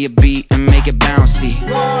 send me a beat and make it bouncy.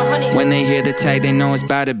 When they hear the tag, they know it's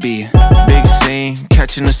about to be big scene,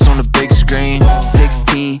 catching us on the big screen.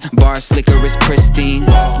 16, bar slicker is pristine.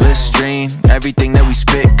 Listerine, everything that we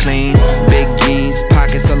spit clean. Big jeans,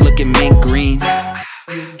 pockets are looking mint green.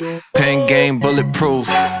 Pen game bulletproof.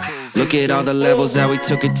 Look at all the levels that we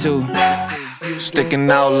took it to. Sticking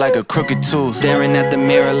out like a crooked tooth. Staring at the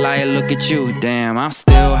mirror like, look at you. Damn, I'm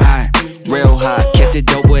still hot, real hot. Kept it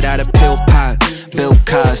dope without a pill pop. Bill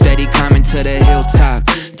Cos, steady climbing to the hilltop.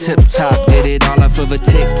 Tip top, did it all off of a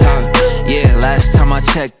TikTok. Yeah, last time I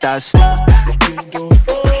checked, I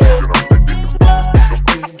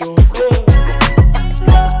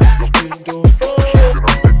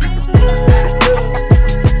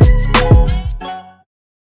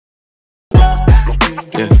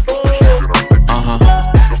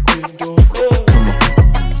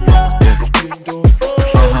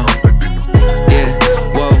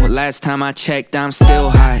last time I checked, I'm still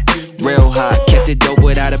hot, real hot. Kept it dope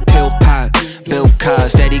without a pill pop. Bill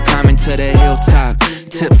Cos, steady climbing to the hilltop.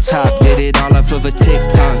 Tip top, did it all off of a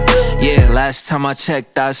TikTok. Yeah, last time I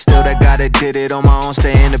checked, I still that guy that did it on my own.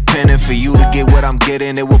 Stay independent, for you to get what I'm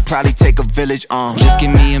getting, it will probably take a village. Just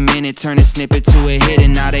give me a minute, turn a snippet to a hit,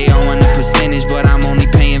 and now they all want a percentage, but I'm only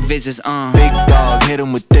paying visits. Big dog, hit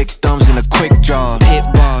him with thick thumbs and a quick draw. Pit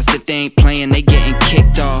boss, if they ain't playing, they getting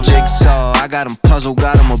kicked off. Jigsaw, I got him puzzled,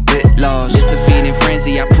 got him a bit lost. It's a feeding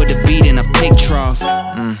frenzy, I put a beat in a pig trough.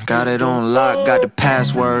 Got it on lock, got the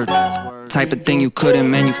password. Type of thing you couldn't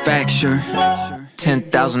manufacture.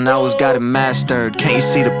 10,000 hours, got it mastered. Can't you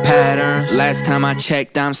see the patterns? Last time I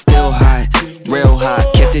checked, I'm still hot, real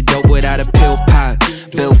hot. Kept it dope without a pill pop.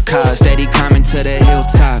 Bill Cos, steady climbing to the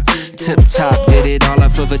hilltop. Tip top, did it all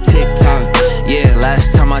off of a TikTok. Yeah,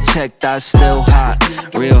 last time I checked, I still hot,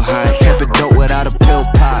 real hot. Kept it dope without a pill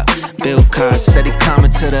pop. Bill Cos, steady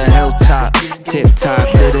climbing to the hilltop. Tip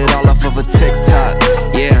top, did it all off of a TikTok.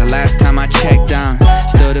 Yeah, last time I checked, I'm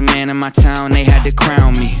still the man in my town, they had to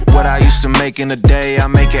crown me. What I used to make in a day, I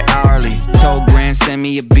make it hourly. Told Grand, send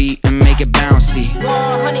me a beat and make it bouncy.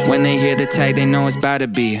 When they hear the tag, they know it's about to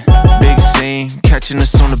be big scene, catching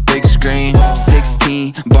us on the big screen.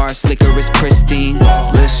 16, bar slicker is pristine.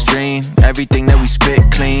 Listerine, everything that we spit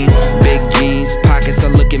clean. Big jeans, pockets are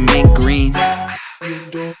looking mint green.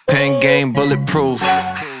 Pen game bulletproof.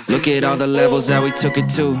 Look at all the levels that we took it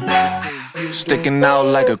to. Sticking out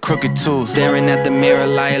like a crooked tooth. Staring at the mirror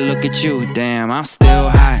like, look at you. Damn, I'm still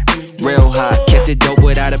hot, real hot. Kept it dope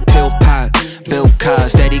without a pill pop. Bill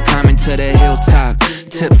Cos, steady climbing to the hilltop.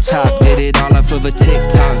 Tip top, did it all off of a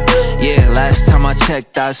TikTok. Yeah, last time I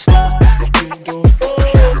checked, I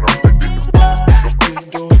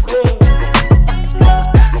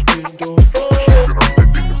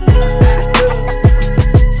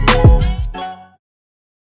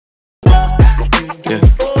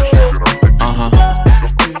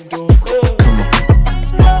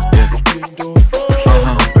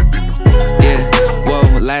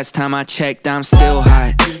last time I checked, I'm still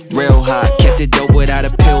hot, real hot. Kept it dope without a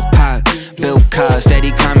pill pop. Bill Cos,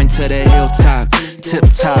 steady climbing to the hilltop. Tip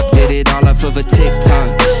top, did it all off of a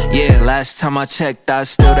TikTok. Yeah, last time I checked, I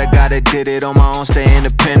still that guy that did it on my own. Stay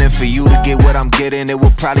independent, for you to get what I'm getting, it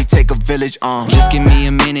will probably take a village. Just give me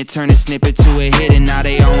a minute, turn a snippet to a hit, and now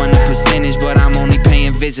they all want a percentage, but I'm only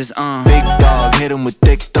paying visits. Big dog, hit him with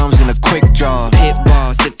thick thumbs and a quick draw. Pit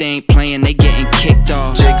boss, if they ain't playing, they getting kicked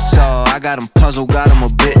off. Jigsaw, I got him puzzled, got him a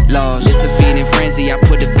bit lost. It's a feeding frenzy, I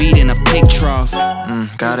put a beat in a pig trough.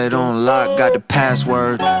 Got it on lock, got the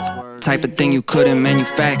password. Type of thing you couldn't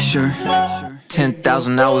manufacture.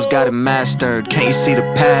 10,000 hours, got it mastered. Can't you see the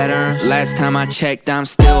patterns? Last time I checked, I'm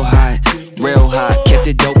still hot, real hot. Kept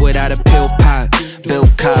it dope without a pill pop. Bill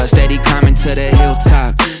Cosby, steady climbing to the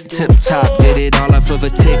hilltop. Tip top, did it all off of a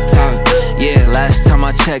TikTok. Yeah, Last time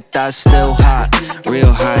I checked, I was still hot,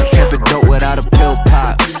 real hot. kept it dope without a pill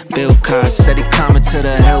pop. Bill Cosby, Steady climbing to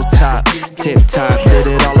the hilltop. tip top. Did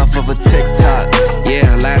it all off of a TikTok.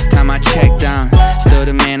 Yeah, last time I checked, I'm still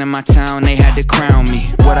the man in my town. They had to crown me.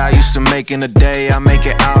 What I used to make in a day, I make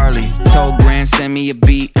it hourly. Told Grand, send me a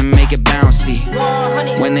beat and make it bouncy.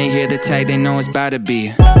 When they hear the tag, they know it's about to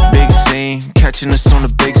be Big scene, catching us on the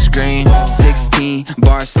big screen. 16,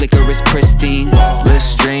 bar slicker is pristine.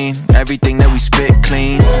 Listerine, everything that we spit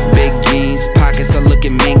clean. Big jeans, pockets are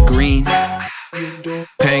looking mint green.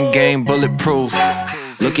 Pen game bulletproof,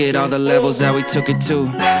 Look at all the levels that we took it to.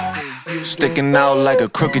 sticking out like a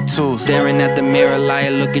crooked tooth. Staring at the mirror,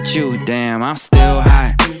 liar, look at you. Damn, I'm still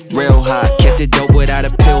hot, Real hot, kept it dope without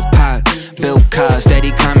a pill pop. Bill Cosby,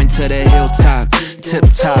 Steady climbing to the hilltop. tip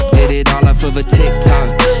top. Did it all off of a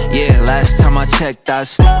TikTok. Yeah, Last time I checked, I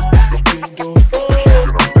was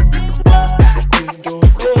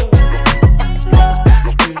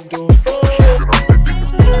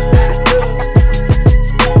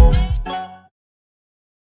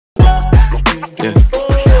yeah.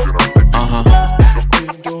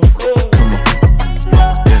 Come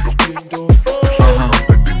on. Yeah.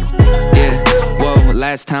 yeah. Whoa,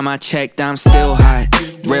 last time I checked, I'm still hot,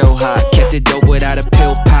 Real hot, kept it dope without a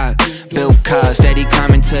pill pop. Bill Cosby, Steady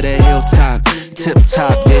climbing to the hilltop. tip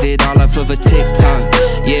top. Did it all off of a TikTok.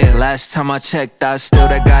 Yeah, Last time I checked, I was still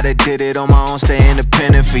that guy that did it on my own. Stay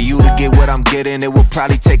independent. For you to get what I'm getting, it will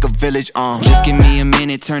probably take a village. just give me a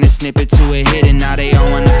minute, turn a snippet to a hit. And now they all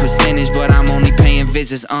want a percentage, but I'm only paying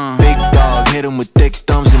visits. Big dog, hit him with thick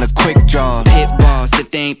thumbs and a quick draw. Pit boss,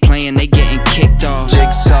 if they ain't playing, they getting kicked off.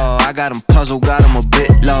 Jigsaw, I got him puzzled, got him a bit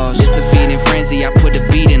lost. It's a feeding frenzy, I put the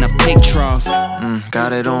beat in a pig trough.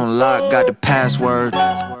 Got it on lock, got the password.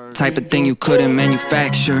 Type of thing you couldn't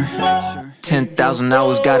manufacture. 10,000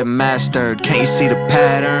 hours, got it mastered. Can't you see the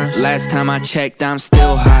patterns? Last time I checked, I'm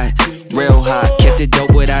still hot, Real hot, kept it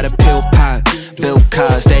dope without a pill pop. Bill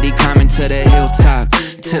Cosby, Steady climbing to the hilltop.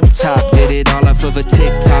 tip top. Did it all off of a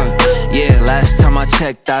TikTok. Yeah, Last time I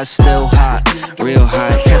checked, I was still hot, real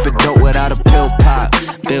hot. kept it dope without a pill pop.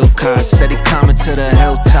 Bill Cosby, Steady climbing to the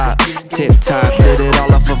hilltop. tip top. Did it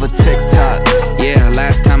all off of a TikTok. Yeah,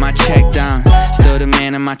 last time I checked, I'm still the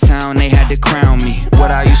man in my town. They had to crown me.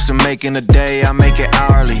 What I used to make in a day, I make it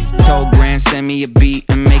hourly. Told Grand, send me a beat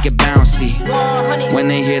and make it bouncy. When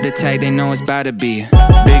they hear the tag, they know it's about to be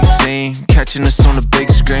Big scene, catching us on the big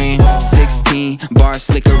screen. 16, bar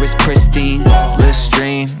slicker is pristine.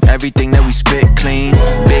 Listerine, everything that we spit clean.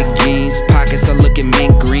 Big jeans, pockets are looking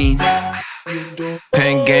mint green.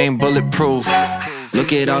 Pen game bulletproof,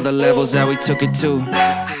 Look at all the levels that we took it to.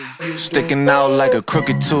 sticking out like a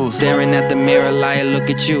crooked tooth. Staring at the mirror, liar, look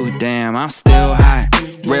at you. Damn, I'm still hot,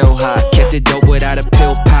 Real hot, kept it dope without a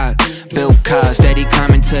pill pop. Bill Cosby, Steady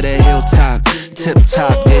climbing to the hilltop. tip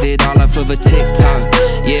top. Did it all off of a TikTok.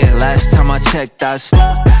 Yeah, Last time I checked, I was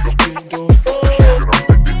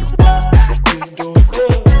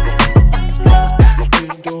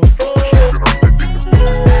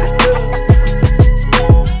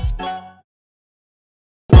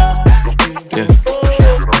yeah.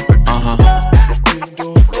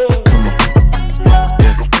 Come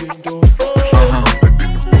on.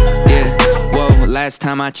 yeah. Whoa, last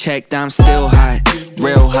time I checked, I'm still hot,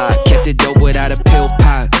 Real hot, kept it dope without a pill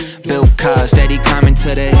pop. Bill Cosby, Steady climbing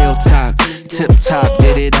to the hilltop. tip top.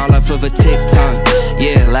 Did it all off of a TikTok.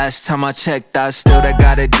 Yeah, Last time I checked, I was still that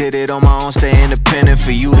guy that did it on my own. Stay independent.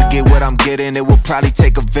 For you to get what I'm getting, it will probably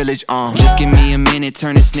take a village. just give me a minute,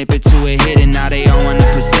 turn a snippet to a hit. And now they all want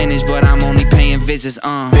a percentage, but I'm only paying visits.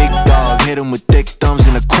 Big dog, hit him with thick thumbs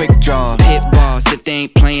and a quick draw. Pit boss, if they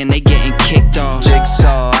ain't playing, they getting kicked off.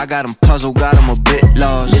 Jigsaw, I got him puzzled, got him a bit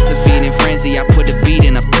lost. It's a feeding frenzy, I put the beat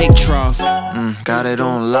in a pig trough. Got it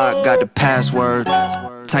on lock, got the password.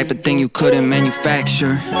 Type of thing you couldn't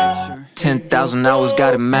manufacture. 10,000 hours,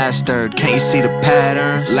 got it mastered. Can't you see the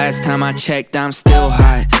patterns? Last time I checked, I'm still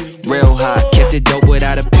hot, Real hot, kept it dope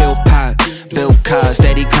without a pill pop. Bill Cosby,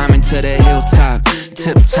 Steady climbing to the hilltop.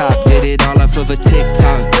 Tip top, did it all off of a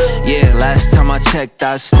TikTok. Yeah, last time I checked,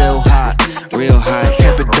 I was still hot. Real hot,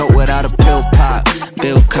 kept it dope without a pill pop.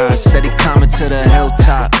 Bill cost, steady climbing to the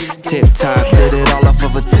hilltop. Tip top, did it all off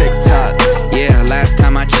of a TikTok. Yeah, last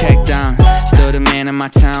time I checked, I'm still the man in my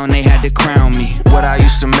town, they had to crown me. What I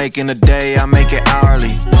used to make in a day, I make it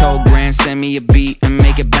hourly. Told Grand, send me a beat and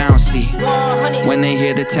make it bouncy. When they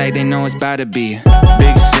hear the tag, they know it's about to be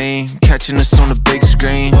big scene, catching us on the big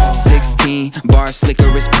screen. 16, bar slicker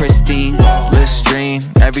is pristine. List stream,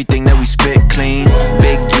 everything that we spit clean.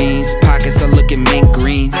 Big jeans, pockets are looking mint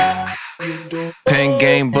green. Pen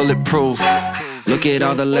game bulletproof. Look at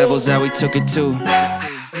all the levels that we took it to.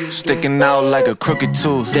 Sticking out like a crooked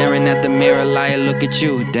tooth. Staring at the mirror like, look at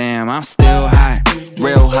you. Damn, I'm still hot,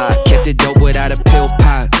 real hot. Kept it dope without a pill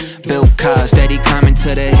pop. Bill cost, steady climbing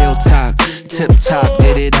to the hilltop. Tip top,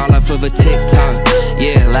 did it all off of a TikTok.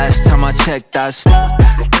 Yeah, last time I checked, I was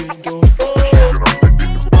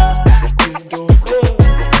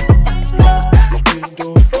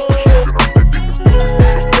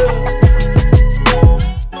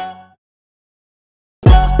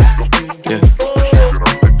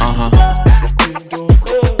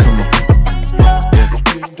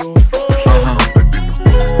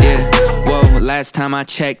last time I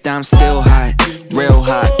checked, I'm still hot, real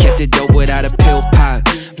hot. Kept it dope without a pill pop.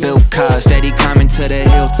 Bill cost, steady climbing to the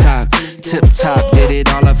hilltop. Tip top, did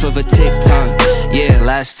it all off of a TikTok. Yeah,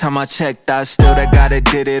 last time I checked, I was still that guy that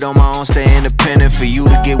did it on my own. Stay independent, for you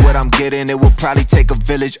to get what I'm getting, it will probably take a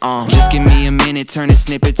village. Just give me a minute, turn a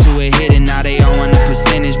snippet to a hit, and now they all want a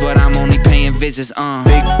percentage, but I'm only paying visits.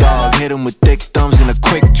 Big dog, hit 'em with thick thumbs and a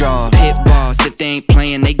quick draw. Pit boss, if they ain't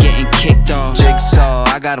playing, they getting kicked off. Jigsaw,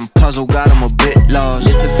 I got 'em puzzled, got 'em a bit lost.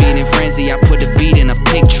 It's a feeding frenzy, I put a beat in a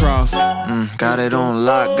pig trough. Got it on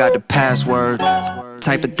lock, got the password.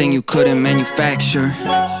 Type of thing you couldn't manufacture.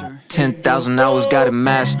 10,000 hours, got it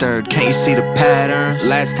mastered. Can't you see the patterns?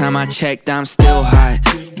 Last time I checked, I'm still hot,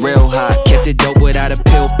 real hot. Kept it dope without a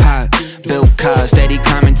pill pop. Bill cost, steady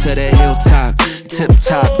climbing to the hilltop. Tip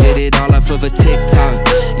top, did it all off of a TikTok.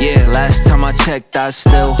 Yeah, last time I checked, I was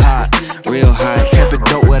still hot, real hot. Kept it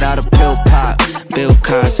dope without a pill pop. Bill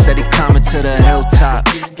cost, steady climbing to the hilltop.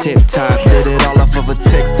 Tip top, did it all off of a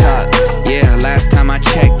TikTok. Yeah, last time I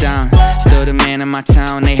checked, I'm still the man in my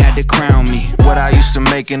town, they had to crown me. What I used to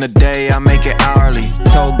make in a day, I make it hourly.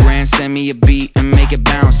 Told Grand, send me a beat and make it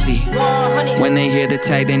bouncy. When they hear the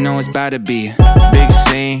tag, they know it's about to be big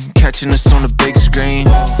scene, catching us on the big screen.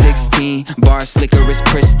 16, bar slicker is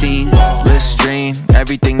pristine. List stream,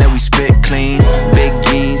 everything that we spit clean. Big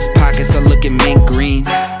jeans, pockets are looking mint green.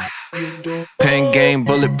 Pen game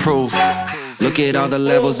bulletproof. Look at all the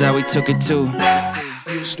levels that we took it to.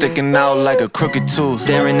 Sticking out like a crooked tooth.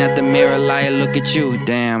 Staring at the mirror like, look at you.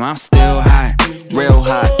 Damn, I'm still hot, real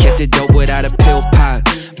hot. Kept it dope without a pill pop.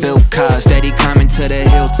 Bill cost, steady climbing to the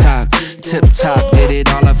hilltop. Tip top, did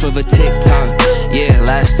it all off of a TikTok. Yeah,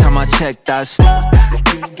 last time I checked, I was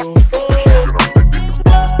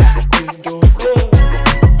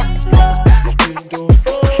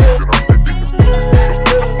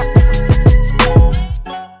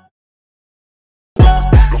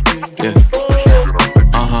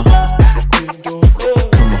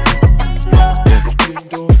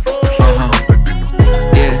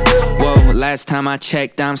last time I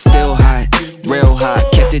checked, I'm still hot, real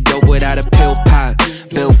hot. Kept it dope without a pill pop.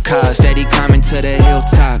 Bill cost, steady climbing to the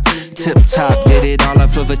hilltop. Tip top, did it all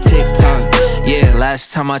off of a TikTok. Yeah,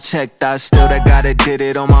 last time I checked, I was still that guy that did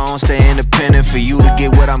it on my own. Stay independent, for you to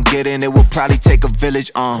get what I'm getting, it will probably take a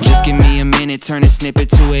village. Just give me a minute, turn a snippet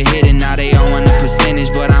to a hit, and now they all want a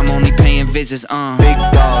percentage, but I'm only paying visits. Big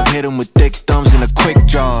dog, hit 'em with thick thumbs and a quick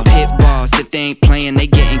draw. Pit boss, if they ain't playing, they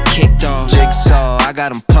getting kicked off. Jigsaw, I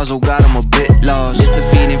got 'em puzzled, got 'em a bit lost. It's a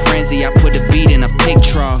feeding frenzy, I put a beat in a pig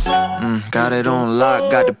trough. Got it on lock,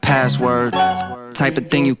 got the password. Type of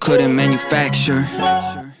thing you couldn't manufacture.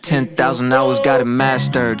 10,000 hours, got it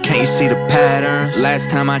mastered. Can't you see the patterns? Last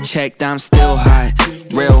time I checked, I'm still hot,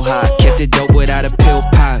 real hot. Kept it dope without a pill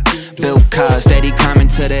pop. Bill cost, steady climbing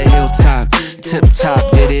to the hilltop. Tip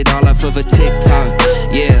top, did it all off of a TikTok.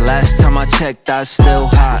 Yeah, last time I checked, I was still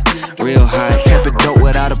hot, real hot. Kept it dope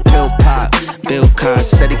without a pill pop. Bill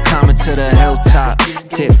cost, steady climbing to the hilltop.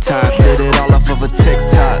 Tip top, did it all off of a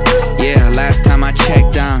TikTok. Yeah, last time I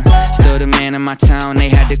checked, I'm still the man in my town, they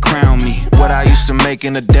had to crown me. What I used to make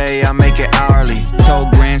in a day, I make it hourly.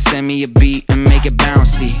 Told Grand, send me a beat and make it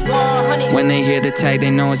bouncy. When they hear the tag,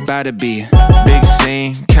 they know it's about to be big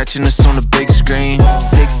scene, catching us on the big screen.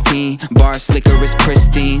 16, bar slicker is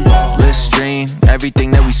pristine. List stream,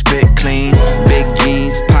 everything that we spit clean. Big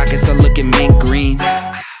jeans, pockets are looking mint green.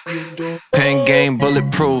 Pen game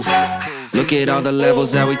bulletproof. Look at all the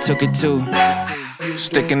levels that we took it to.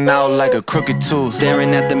 Sticking out like a crooked tooth.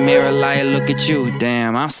 Staring at the mirror like, look at you.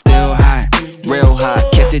 Damn, I'm still hot, real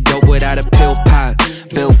hot. Kept it dope without a pill pop.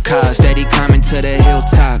 Bill Cosby, steady climbing to the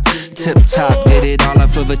hilltop. Tip top, did it all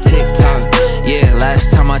off of a TikTok. Yeah,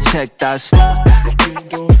 Last time I checked, I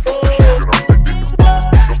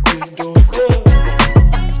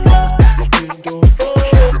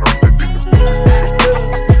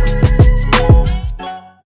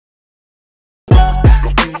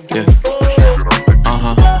yeah.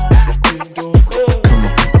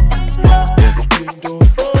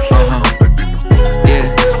 Come on. yeah,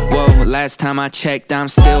 whoa, last time I checked, I'm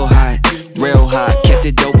still hot, real hot. Kept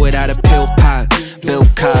it dope without a pill pop. Bill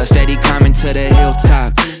Cosby, steady climbing to the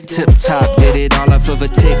hilltop. Tip top, did it all off of a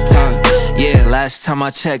TikTok. Yeah, Last time I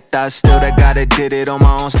checked, I still that guy that did it on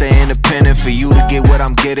my own. Stay independent. For you to get what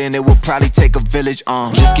I'm getting, it will probably take a village.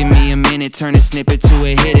 just give me a minute, turn a snippet to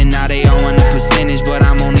a hit. And now they all want a percentage, but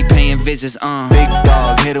I'm only paying visits. Big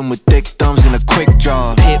dog, hit him with thick thumbs and a quick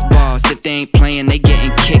draw. Pit boss, if they ain't playing, they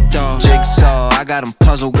getting kicked off. Jigsaw, I got him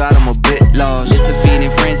puzzled, got him a bit lost. It's a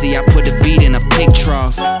feeding frenzy, I put a beat in a pig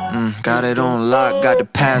trough. Got it on lock, got the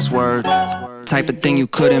password. Type of thing you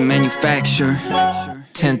couldn't manufacture.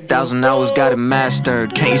 10,000 hours, got it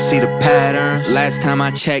mastered. Can't you see the patterns? Last time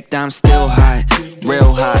I checked, I'm still hot,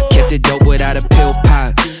 real hot. Kept it dope without a pill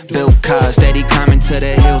pop. Bill Cosby, Steady climbing to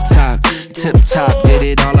the hilltop. tip top. Did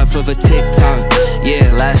it all off of a TikTok.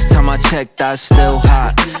 Yeah, Last time I checked, I still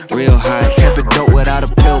hot. real hot. Kept it dope without a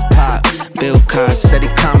pill pop. Bill Cosby, Steady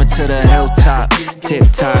climbing to the hilltop. tip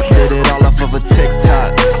top. Did it all off of a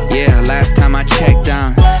TikTok. Yeah, last time I checked,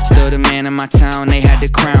 I'm still the man in my town. They had to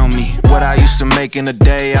crown me. What I used to make in a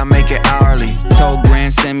day, I make it hourly. Told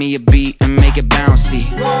Grand, send me a beat and make it bouncy.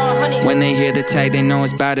 When they hear the tag, they know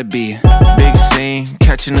it's about to be Big scene,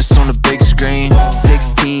 catching us on the big screen.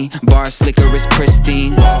 16, bar slicker is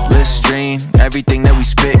pristine. Let's stream, everything that we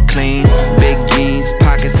spit clean. Big jeans,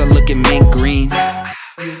 pockets are looking mint green.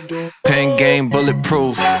 Pen game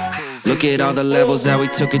bulletproof. Look at all the levels that we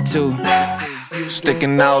took it to.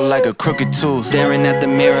 Sticking out like a crooked tooth. Staring at the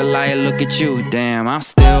mirror like, look at you. Damn, I'm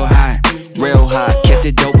still hot, real hot. Kept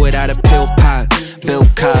it dope without a pill pop. Bill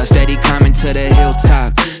Cosby, Steady climbing to the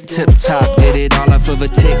hilltop. tip top. Did it all off of a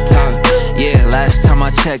TikTok. Yeah, Last time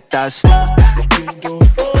I checked, I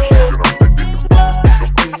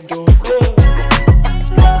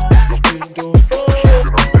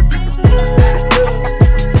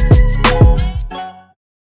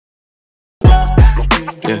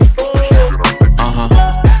yeah.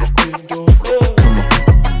 Come on.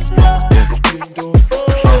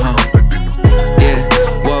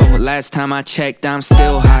 yeah, whoa, last time I checked, I'm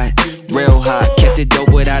still hot, real hot. Kept it dope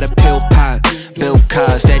without a pill pop. Bill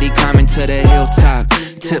Cosby, Steady climbing to the hilltop.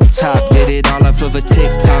 tip top. Did it all off of a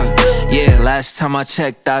TikTok. Yeah, Last time I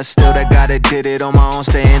checked, I still that guy that did it on my own.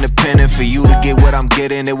 Stay independent. For you to get what I'm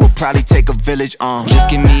getting, it will probably take a village. just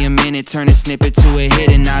give me a minute, turn a snippet to a hit.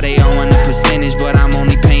 And now they all want a percentage, but I'm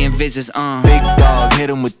only paying visits. Big dog, hit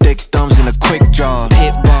him with thick thumbs and a quick draw.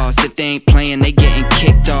 Pit boss, if they ain't playing, they getting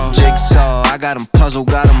kicked off. Jigsaw, I got him puzzled,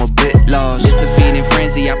 got him a bit lost. It's a feeding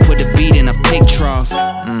frenzy, I put a beat in a pig trough.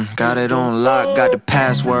 Got it on lock, got the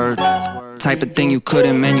password. Type of thing you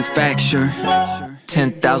couldn't manufacture.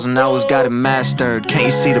 10,000 hours, got it mastered. Can't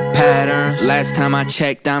you see the patterns? Last time I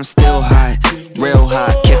checked, I'm still hot, real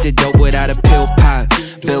hot. Kept it dope without a pill pop.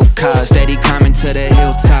 Bill Cosby, Steady climbing to the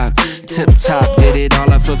hilltop. tip top. Did it all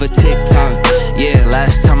off of a TikTok. Yeah,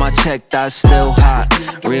 Last time I checked, I still hot.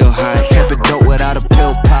 real hot. Kept it dope without a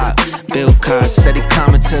pill pop. Bill Cosby, Steady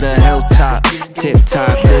climbing to the hilltop. tip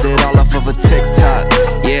top. Did it all off of a TikTok.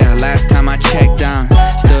 Yeah, last time I checked, I'm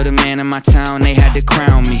still the man in my town. They had to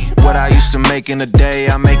crown me. What I used to make in a day,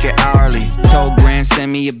 I make it hourly. Told Grand,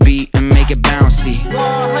 send me a beat and make it bouncy.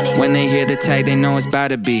 When they hear the tag, they know it's about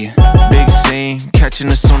to be Big scene, catching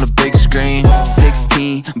us on the big screen.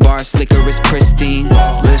 16, bar slicker is pristine.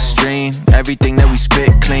 Let's stream, everything that we spit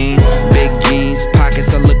clean. Big jeans,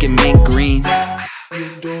 pockets are looking mint green.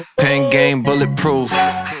 Pen game bulletproof.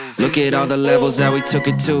 Look at all the levels that we took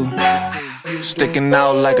it to. Sticking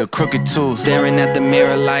out like a crooked tooth. Staring at the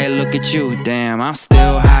mirror like, look at you. Damn, I'm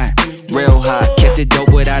still hot, real hot. Kept it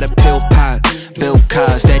dope without a pill pop. Bill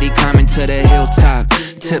Cosby, Steady climbing to the hilltop.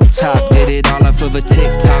 tip top. Did it all off of a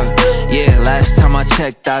TikTok. Yeah, Last time I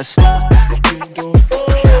checked, I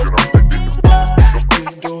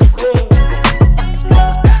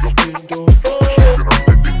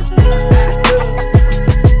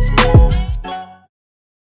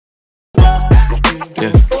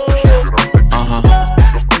yeah.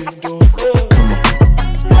 Come on.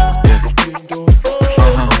 Yeah.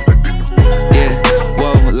 yeah,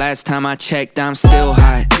 whoa, last time I checked, I'm still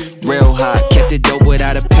hot, real hot. Kept it dope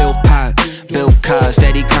without a pill pop. Bill Cosby,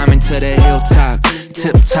 steady climbing to the hilltop.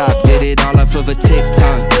 Tip top, did it all off of a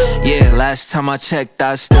TikTok. Yeah, last time I checked,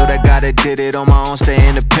 I still that guy that did it on my own. Stay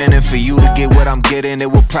independent, for you to get what I'm getting,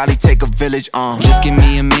 it will probably take a village. Just give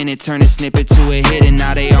me a minute, turn a snippet to a hit, and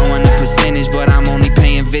now they all want a percentage, but I'm only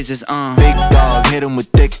paying visits. Big dog, hit 'em with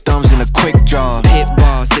thick thumbs and a quick draw. Pit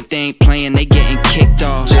boss, if they ain't playing, they getting kicked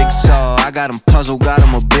off. Jigsaw, I got 'em puzzled, got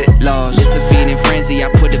 'em a bit lost. It's a feeding frenzy, I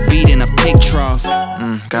put a beat in a pig trough.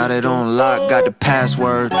 Got it on lock, got the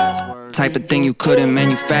password. Type of thing you couldn't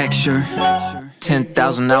manufacture.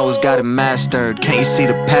 10,000 hours, got it mastered. Can't you see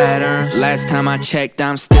the patterns? Last time I checked,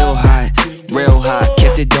 I'm still hot, real hot.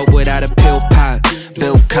 Kept it dope without a pill pop.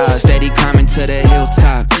 Bill Cosby, steady climbing to the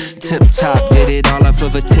hilltop. Tip top, did it all off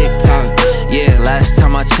of a TikTok. Yeah, last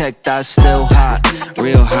time I checked, I still hot,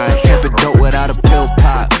 real hot. Kept it dope without a pill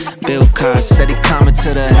pop. Bill Cosby, steady climbing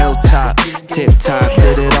to the hilltop. Tip top,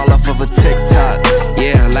 did it all off of a TikTok.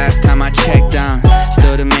 Yeah, last time I checked, I'm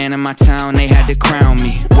still the man in my town, they had to crown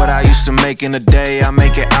me. What I used to make in a day, I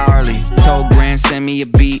make it hourly. Told Grand, send me a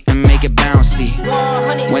beat and make it bouncy.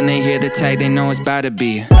 When they hear the tag, they know it's about to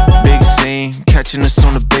be big scene, catching us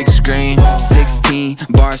on the big screen. 16,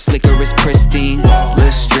 bar slicker is pristine.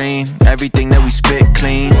 Listerine, everything that we spit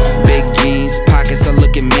clean. Big jeans, pockets are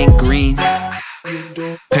looking mint green.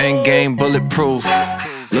 Pen game bulletproof.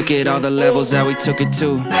 Look at all the levels that we took it to.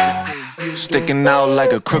 Sticking out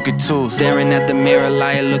like a crooked tooth. Staring at the mirror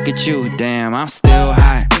like, look at you. Damn, I'm still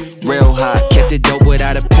hot, real hot. Kept it dope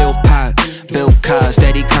without a pill pop. Bill Cosby,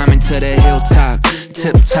 steady climbing to the hilltop.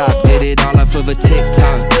 Tip top, did it all off of a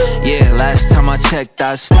TikTok. Yeah, last time I checked,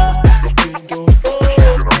 I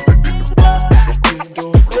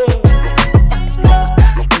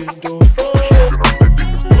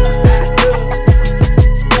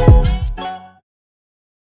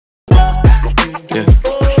yeah.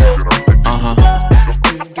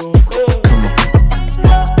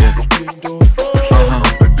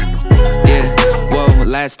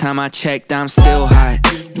 Last time I checked, I'm still hot,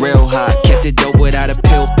 real hot. Kept it dope without a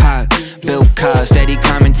pill pop. Bill Cosby, steady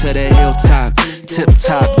climbing to the hilltop. Tip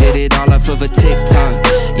top, did it all off of a TikTok.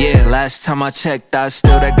 Yeah, last time I checked, I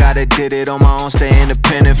still that guy that did it on my own. Stay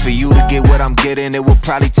independent, for you to get what I'm getting, it will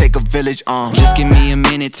probably take a village. Just give me a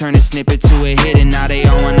minute, turn a snippet to a hit, and now they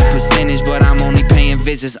all want a percentage, but I'm only paying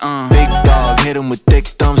visits. Big dog, hit 'em with thick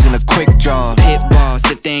thumbs and a quick draw. Pit boss,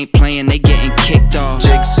 if they ain't playing, they getting kicked off.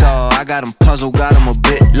 Jigsaw, I got 'em puzzled, got 'em a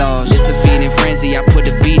bit lost. It's a feeding frenzy, I put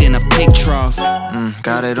a beat in a pig trough.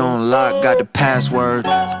 Got it on lock, got the password.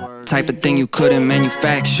 Type of thing you couldn't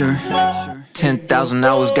manufacture. 10,000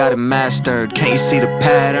 hours, got it mastered. Can't you see the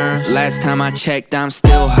patterns? Last time I checked, I'm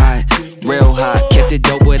still hot, real hot. Kept it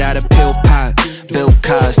dope without a pill pop. Bill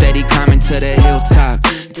Cosby, steady climbing to the hilltop.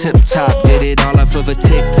 Tip top, did it all off of a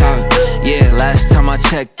TikTok. Yeah, last time I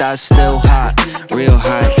checked, I still hot, real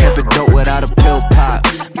hot. Kept it dope without a pill pop.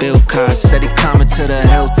 Bill Cosby, steady climbing to the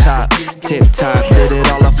hilltop. Tip top, did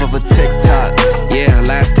it all off of a TikTok. Yeah,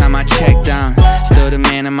 last time I checked, I'm still the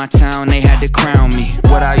man in my town, they had to crown me.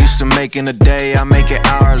 What I used to make in a day, I make it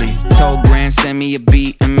hourly. Told Grand, send me a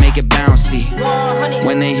beat and make it bouncy.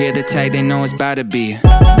 When they hear the tag, they know it's about to be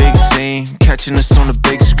big scene, catching us on the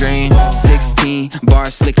big screen. 16, bar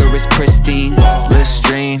slicker is pristine.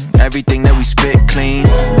 Listerine, everything that we spit clean.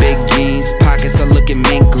 Big jeans, pockets are looking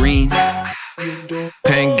mint green.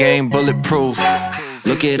 Pen game bulletproof.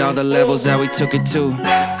 Look at all the levels that we took it to.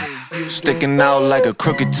 Sticking out like a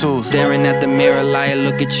crooked tooth. Staring at the mirror like,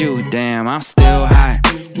 look at you. Damn, I'm still hot,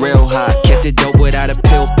 real hot. Kept it dope without a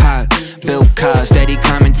pill pop. Bill Cosby, steady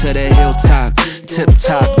climbing to the hilltop. Tip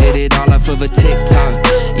top, did it all off of a TikTok.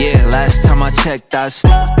 Yeah, last time I checked, I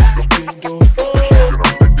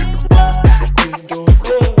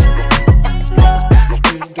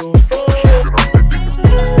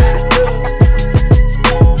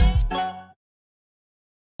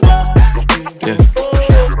yeah.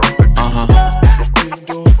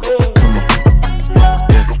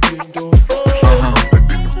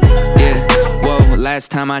 Last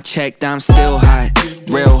time I checked, I'm still hot,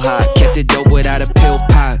 real hot. Kept it dope without a pill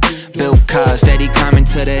pop. Bill Cosby, steady climbing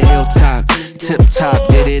to the hilltop. Tip top,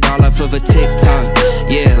 did it all off of a TikTok.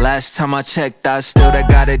 Yeah, last time I checked, I still that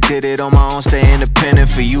guy that did it on my own. Stay independent,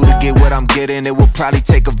 for you to get what I'm getting, it will probably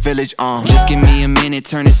take a village. Just give me a minute,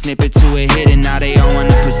 turn a snippet to a hit, and now they all want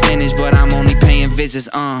a percentage, but I'm only paying visits.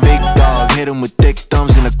 Big dog, hit 'em with thick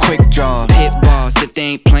thumbs and a quick draw. Pit boss, if they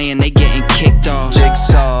ain't playing, they getting kicked off.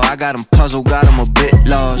 Jigsaw, I got 'em puzzled, got 'em a bit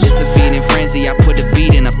lost. It's a feeding frenzy, I put a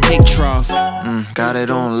beat in a pig trough. Got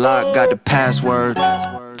it on lock, got the password.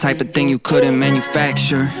 Type of thing you couldn't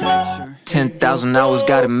manufacture. 10,000 hours,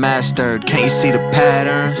 got it mastered. Can't you see the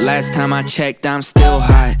patterns? Last time I checked, I'm still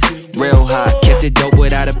hot, real hot. Kept it dope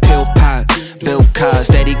without a pill pop. Bill Cosby,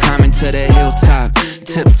 steady climbing to the hilltop.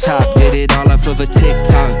 Tip top, did it all off of a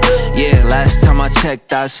TikTok. Yeah, Last time I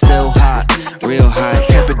checked, I was still hot, real hot.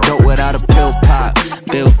 kept it dope without a pill pop.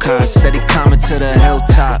 Bill Cosby, Steady climbing to the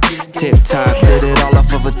hilltop. tip top. Did it all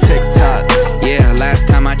off of a TikTok. Yeah, last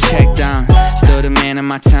time I checked, I'm still the man in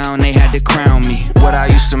my town. They had to crown me. What I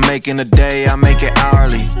used to make in a day, I make it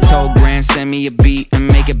hourly. Told Grand, send me a beat and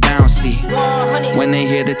make it bouncy. When they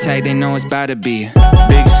hear the tag, they know it's about to be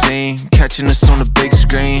Big scene, catching us on the big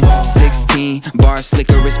screen. 16, bar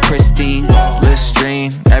slicker is pristine.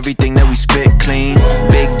 Listerine, everything that we spit clean.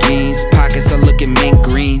 Big jeans, pockets are looking mint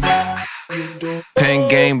green. Pen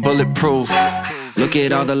game bulletproof, Look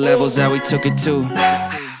at all the levels that we took it to.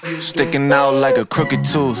 sticking out like a crooked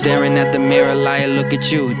tooth. Staring at the mirror, liar, look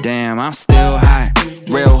at you. Damn, I'm still hot,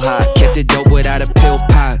 real hot. Kept it dope without a pill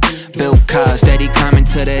pop. Bill Cosby, Steady climbing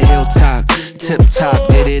to the hilltop. tip top.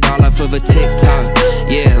 Did it all off of a TikTok.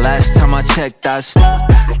 Yeah, Last time I checked, I was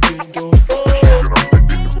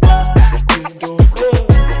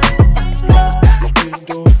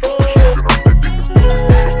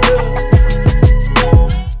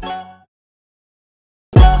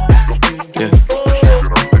yeah.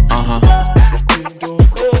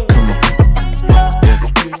 Come on. Yeah.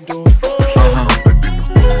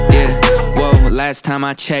 yeah. Whoa, last time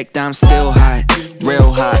I checked, I'm still hot,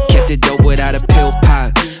 real hot. Kept it dope without a pill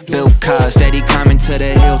pop. Bill Cosby, Steady climbing to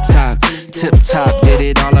the hilltop. tip top. Did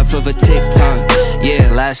it all off of a TikTok.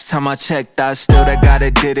 Yeah, Last time I checked, I was still that guy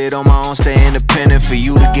that did it on my own. Stay independent. For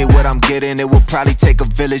you to get what I'm getting, it will probably take a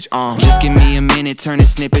village. just give me a minute, turn a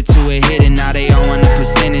snippet to a hit. And now they all want a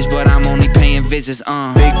percentage, but I'm only paying visits.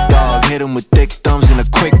 Big dog, hit him with thick thumbs and a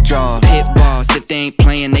quick draw. Pit boss, if they ain't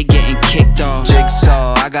playing, they getting kicked off.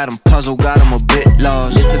 Jigsaw, I got him puzzled, got him a bit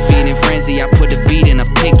lost. It's a feeding frenzy, I put a beat in a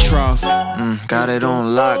pig trough. Got it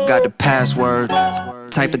on lock, got the password.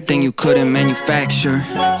 Type of thing you couldn't manufacture.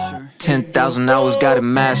 10,000 hours, got it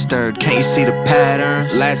mastered. Can't you see the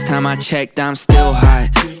patterns? Last time I checked, I'm still hot,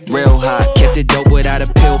 real hot. Kept it dope without a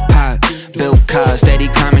pill pop. Bill Cosby, Steady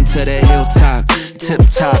climbing to the hilltop. tip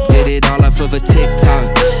top. Did it all off of a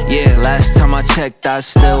TikTok. Yeah, Last time I checked, I was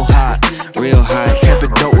still hot, real hot. kept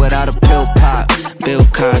it dope without a pill pop. Bill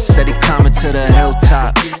Cosby, Steady climbing to the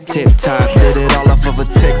hilltop. tip top. Did it all off of a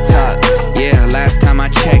TikTok. Yeah, last time I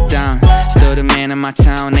checked, I'm still the man in my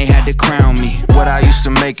town. They had to crown me. What I used to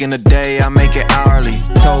make in a day, I make it hourly.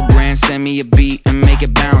 Told Grand, send me a beat and make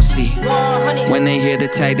it bouncy. When they hear the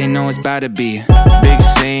tag, they know it's about to be Big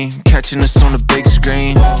scene, catching us on the big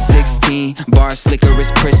screen. 16, bar slicker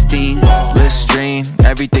is pristine. Listerine,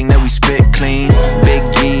 everything that we spit clean. Big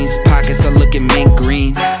jeans, pockets are looking mint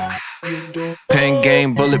green. Pen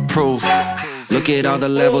game bulletproof, Look at all the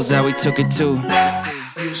levels that we took it to.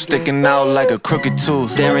 sticking out like a crooked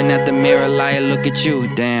tooth. Staring at the mirror, liar, look at you.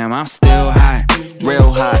 Damn, I'm still hot,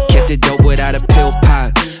 real hot. Kept it dope without a pill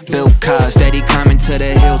pop. Bill Cosby, Steady climbing to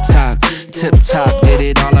the hilltop. tip top. Did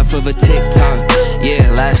it all off of a TikTok. Yeah,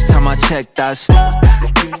 Last time I checked, I was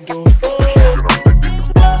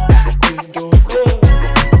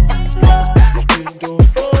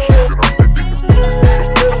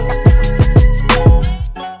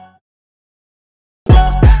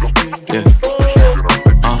yeah.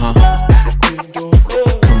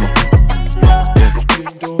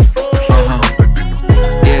 Come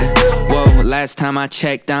on. yeah. Whoa, last time I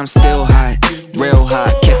checked, I'm still hot, real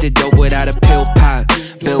hot. Kept it dope without a pill pop.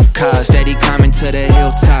 Bill Cosby, Steady climbing to the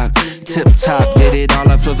hilltop. tip top. Did it all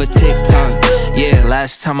off of a TikTok. Yeah,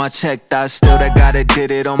 Last time I checked, I was still that guy that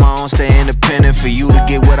did it on my own. Stay independent. For you to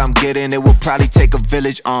get what I'm getting, it will probably take a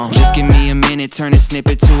village. just give me a minute, turn a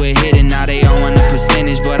snippet to a hit. And now they all want a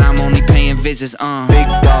percentage, but I'm only paying visits. Big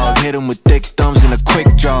dog, hit him with thick thumbs and a quick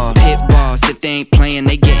draw. Pit boss, if they ain't playing,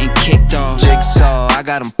 they getting kicked off. Jigsaw, I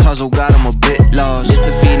got him puzzled, got him a bit lost. It's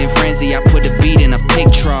a feeding frenzy, I put a beat in a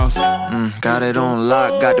pig trough. Got it on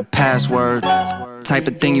lock, got the password. Type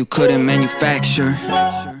of thing you couldn't manufacture.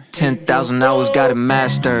 10,000 hours, got it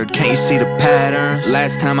mastered. Can't you see the patterns?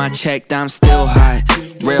 Last time I checked, I'm still hot,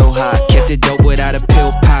 Real hot, kept it dope without a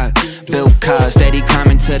pill pop. Bill Cosby, Steady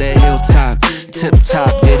climbing to the hilltop. tip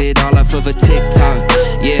top. Did it all off of a TikTok.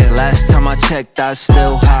 Yeah, Last time I checked, I was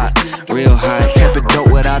still hot, real hot. kept it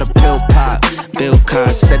dope without a pill pop. Bill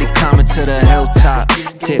Cosby, Steady climbing to the hilltop.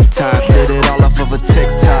 tip top. Did it all off of a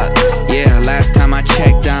TikTok. Yeah, last time I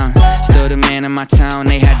checked, I'm still the man in my town.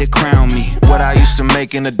 They had to crown me. What I used to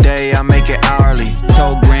make in a day, I make it hourly.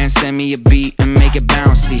 Told Grand, send me me a beat and make it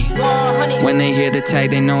bouncy. When they hear the tag,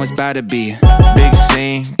 they know it's about to be big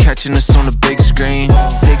scene, catching us on the big screen.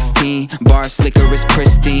 16, bar slicker is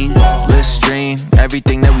pristine. Listerine,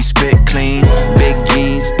 everything that we spit clean. Big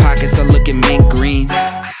jeans, pockets are looking mint green.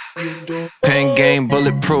 Pen game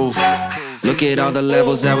bulletproof. Look at all the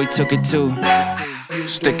levels that we took it to.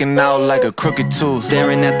 Sticking out like a crooked tooth.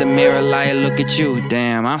 Staring at the mirror like, look at you.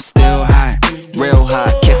 Damn, I'm still hot, real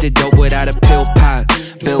hot. Kept it dope without a pill pop.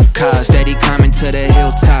 Bill Cosby, steady climbing to the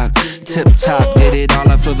hilltop. Tip top, did it all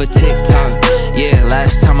off of a TikTok. Yeah,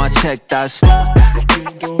 last time I checked, I